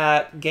was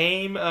that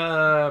game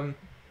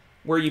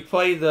where you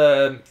play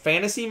the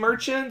fantasy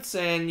merchants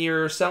and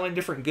you're selling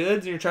different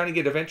goods and you're trying to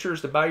get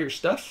adventurers to buy your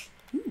stuff.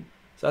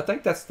 So I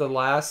think that's the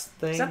last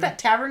thing. Is that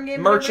tavern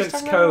game?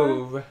 Merchant's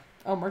Cove.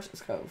 Oh,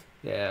 Merchant's Cove.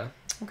 Yeah.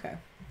 Okay.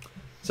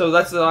 So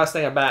that's the last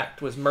thing I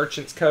backed was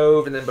Merchant's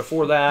Cove, and then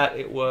before that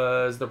it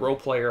was the Role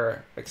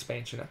Player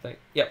expansion, I think.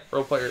 Yep,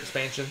 Role Player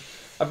expansion.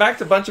 I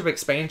backed a bunch of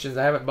expansions.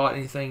 I haven't bought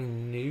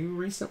anything new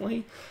recently.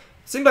 It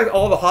seems like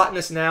all the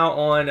hotness now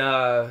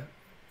on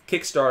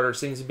Kickstarter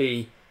seems to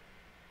be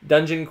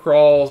dungeon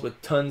crawls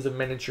with tons of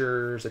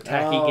miniatures,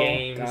 attacky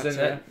games,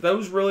 gotcha. and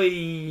those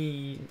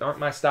really aren't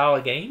my style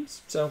of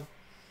games. So,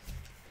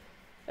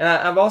 and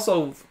I've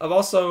also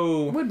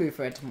It would be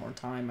for it to more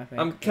time, I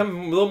think. I'm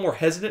becoming a little more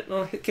hesitant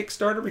on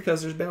Kickstarter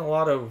because there's been a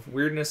lot of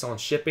weirdness on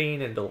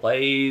shipping and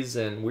delays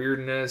and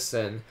weirdness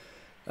and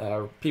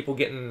people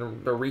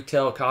getting the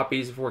retail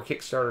copies before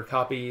Kickstarter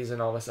copies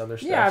and all this other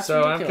stuff. Yeah, it's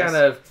so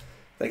ridiculous.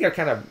 I think I've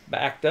kind of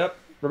backed up.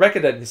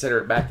 Rebecca doesn't consider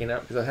it backing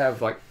up because I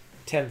have like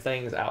 10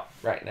 things out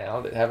right now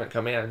that haven't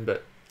come in.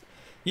 But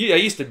I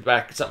used to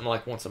back something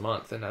like once a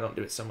month, and I don't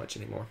do it so much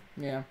anymore.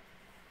 Yeah.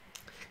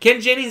 Ken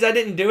Jennings, I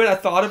didn't do it. I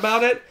thought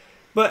about it,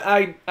 but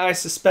I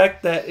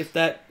suspect that if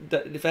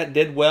that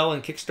did well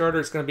in Kickstarter,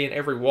 it's going to be in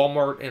every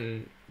Walmart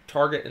and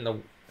Target in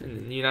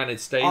the United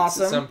States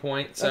Awesome. at some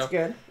point. So That's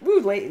good. Ooh,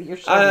 late. You're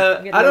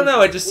I don't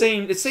know. It just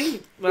seemed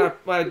when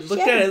I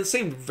looked at it, it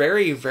seemed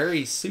very,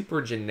 very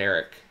super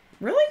generic.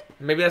 Really?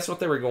 Maybe that's what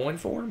they were going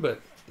for,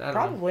 but I don't know.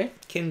 Probably.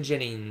 Ken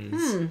Jennings.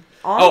 Ankh?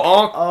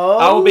 Oh,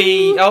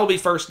 I'll be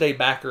first day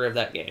backer of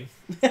that game.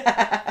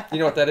 You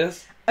know what that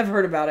is? I've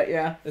heard about it,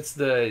 yeah. It's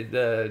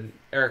the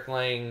Eric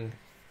Lang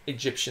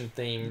Egyptian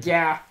themed.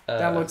 Yeah,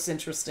 that looks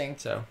interesting.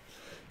 So,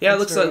 yeah,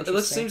 That's it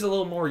very seems a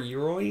little more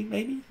Euro-y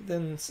maybe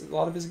than a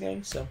lot of his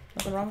games. So,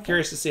 Nothing wrong with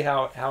curious to see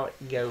how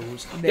it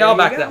goes. There Yeah, I'll you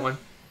back go. that one.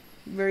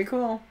 that. Very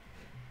cool.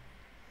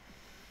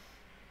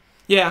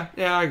 Yeah,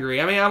 I agree.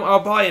 I mean,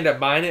 I'll probably end up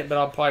buying it, but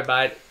I'll probably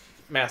buy it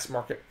mass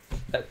market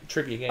at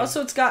trivia game.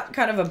 Also, it's got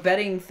kind of a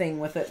betting thing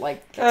with it,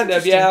 like that's Kind of,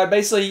 interesting. yeah.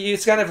 Basically,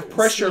 it's kind of a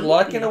pressure Sneaky.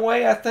 luck in a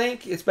way. I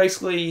think it's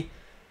basically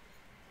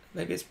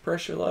maybe it's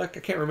pressure luck.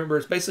 I can't remember.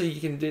 It's basically you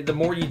can do the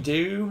more you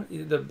do,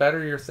 the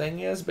better your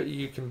thing is, but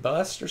you can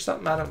bust or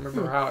something. I don't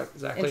remember how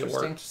exactly it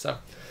Interesting. worked. So,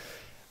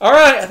 all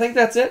right, I think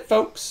that's it,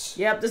 folks.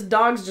 Yep, this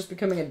dog's just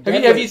becoming a Have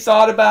deadly. you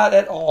thought about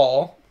at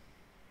all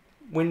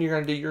when you're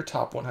going to do your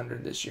top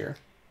 100 this year?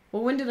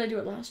 Well, when did I do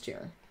it last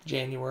year?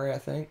 January, I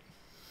think.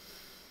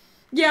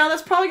 Yeah,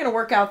 that's probably going to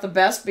work out the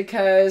best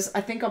because I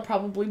think I'll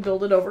probably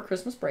build it over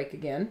Christmas break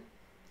again.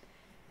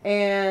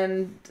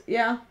 And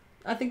yeah,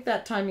 I think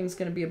that timing's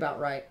going to be about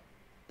right.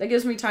 That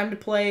gives me time to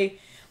play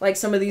like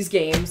some of these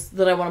games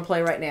that I want to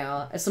play right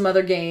now. And some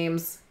other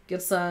games,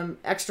 get some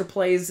extra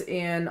plays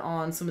in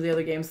on some of the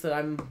other games that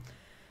I'm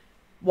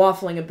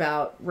waffling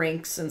about,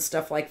 ranks and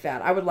stuff like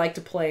that. I would like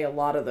to play a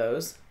lot of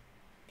those.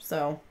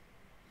 So,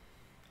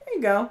 there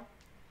you go.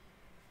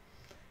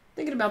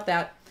 Thinking about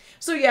that.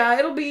 So yeah,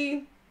 it'll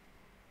be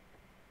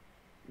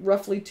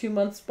roughly 2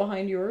 months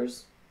behind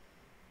yours.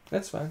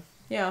 That's fine.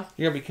 Yeah.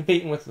 You're going to be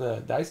competing with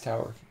the Dice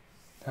Tower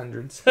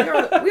hundreds. We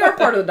are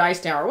part of the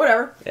Dice Tower.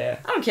 Whatever. Yeah.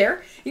 I don't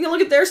care. You can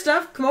look at their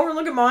stuff. Come over and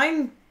look at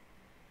mine.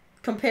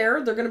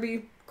 Compare. They're going to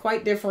be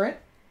quite different.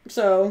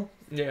 So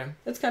Yeah.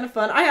 it's kind of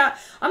fun.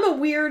 I'm a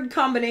weird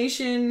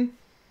combination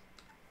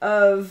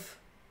of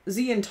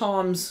Z and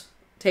Tom's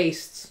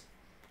tastes,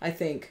 I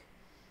think,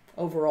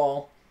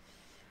 overall.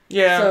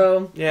 Yeah.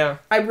 So yeah.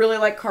 I really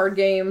like card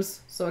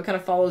games, so I kind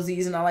of follow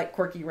Z's, and I like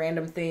quirky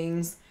random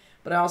things.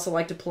 But I also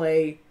like to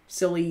play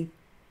silly,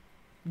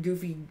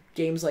 goofy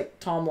games like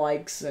Tom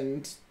likes,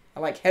 and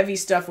I like heavy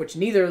stuff, which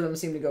neither of them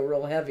seem to go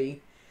real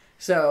heavy.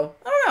 So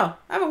I don't know.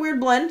 I have a weird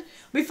blend.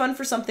 It'll be fun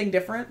for something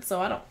different.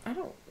 So I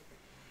don't.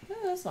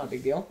 That's not a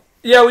big deal.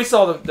 Yeah, we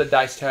saw the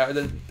Dice Tower.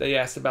 They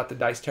asked about the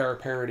Dice Tower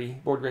parody,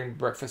 Board Game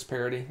Breakfast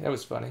parody. That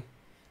was funny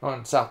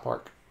on South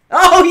Park.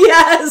 Oh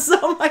yes!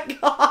 Oh my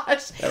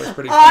gosh! That was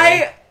pretty funny.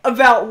 I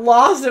about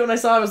lost it when I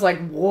saw it. I was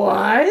like,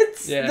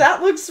 "What? Yeah.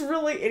 That looks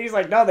really..." And he's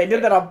like, "No, they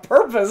did that on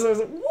purpose." I was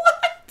like,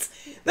 "What?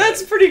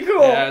 That's pretty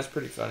cool." Yeah, it was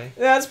pretty funny.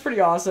 That's pretty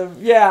awesome.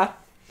 Yeah.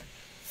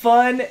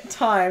 Fun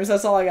times.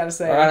 That's all I gotta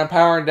say. All right, I'm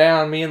powering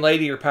down. Me and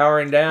Lady are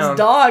powering down. This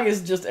dog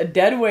is just a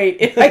dead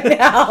weight right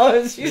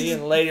now. She's Me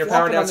and Lady are flopping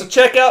powering down. on So me.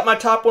 check out my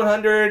top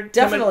 100.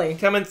 Definitely.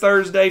 Coming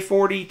Thursday,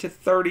 40 to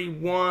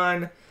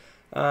 31.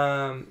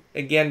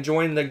 Again,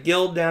 join the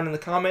guild down in the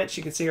comments.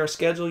 You can see our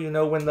schedule. You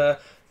know when the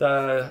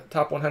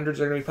top 100s are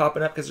going to be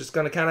popping up because it's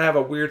going to kind of have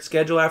a weird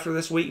schedule after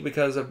this week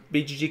because of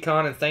BGG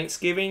Con and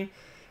Thanksgiving.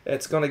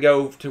 It's going to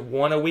go to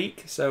one a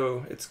week,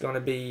 so it's going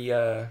to be.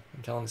 I'm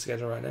telling the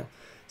schedule right now.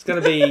 It's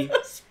going to be.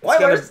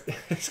 Spoilers.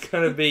 It's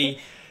going to be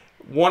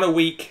one a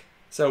week.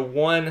 So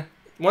one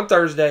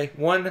Thursday,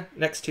 one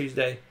next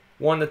Tuesday,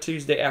 one the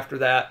Tuesday after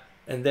that,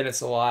 and then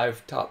it's a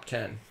live top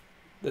 10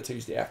 the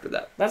Tuesday after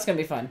that. That's gonna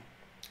be fun.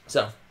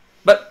 So,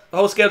 but the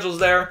whole schedule's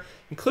there,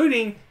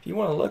 including, if you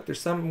want to look,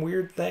 there's some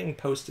weird thing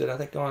posted, I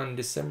think on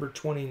December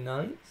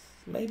 29th,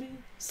 maybe?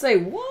 Say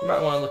what? You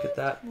might want to look at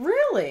that.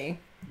 Really?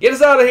 Get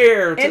us out of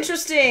here!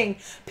 Interesting.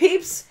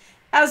 Peeps,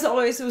 As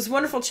always, it was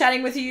wonderful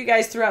chatting with you. You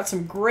guys threw out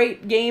some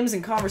great games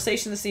and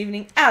conversation this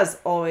evening, as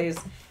always.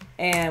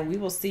 And we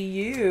will see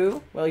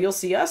you. Well, you'll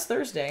see us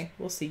Thursday.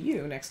 We'll see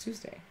you next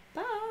Tuesday.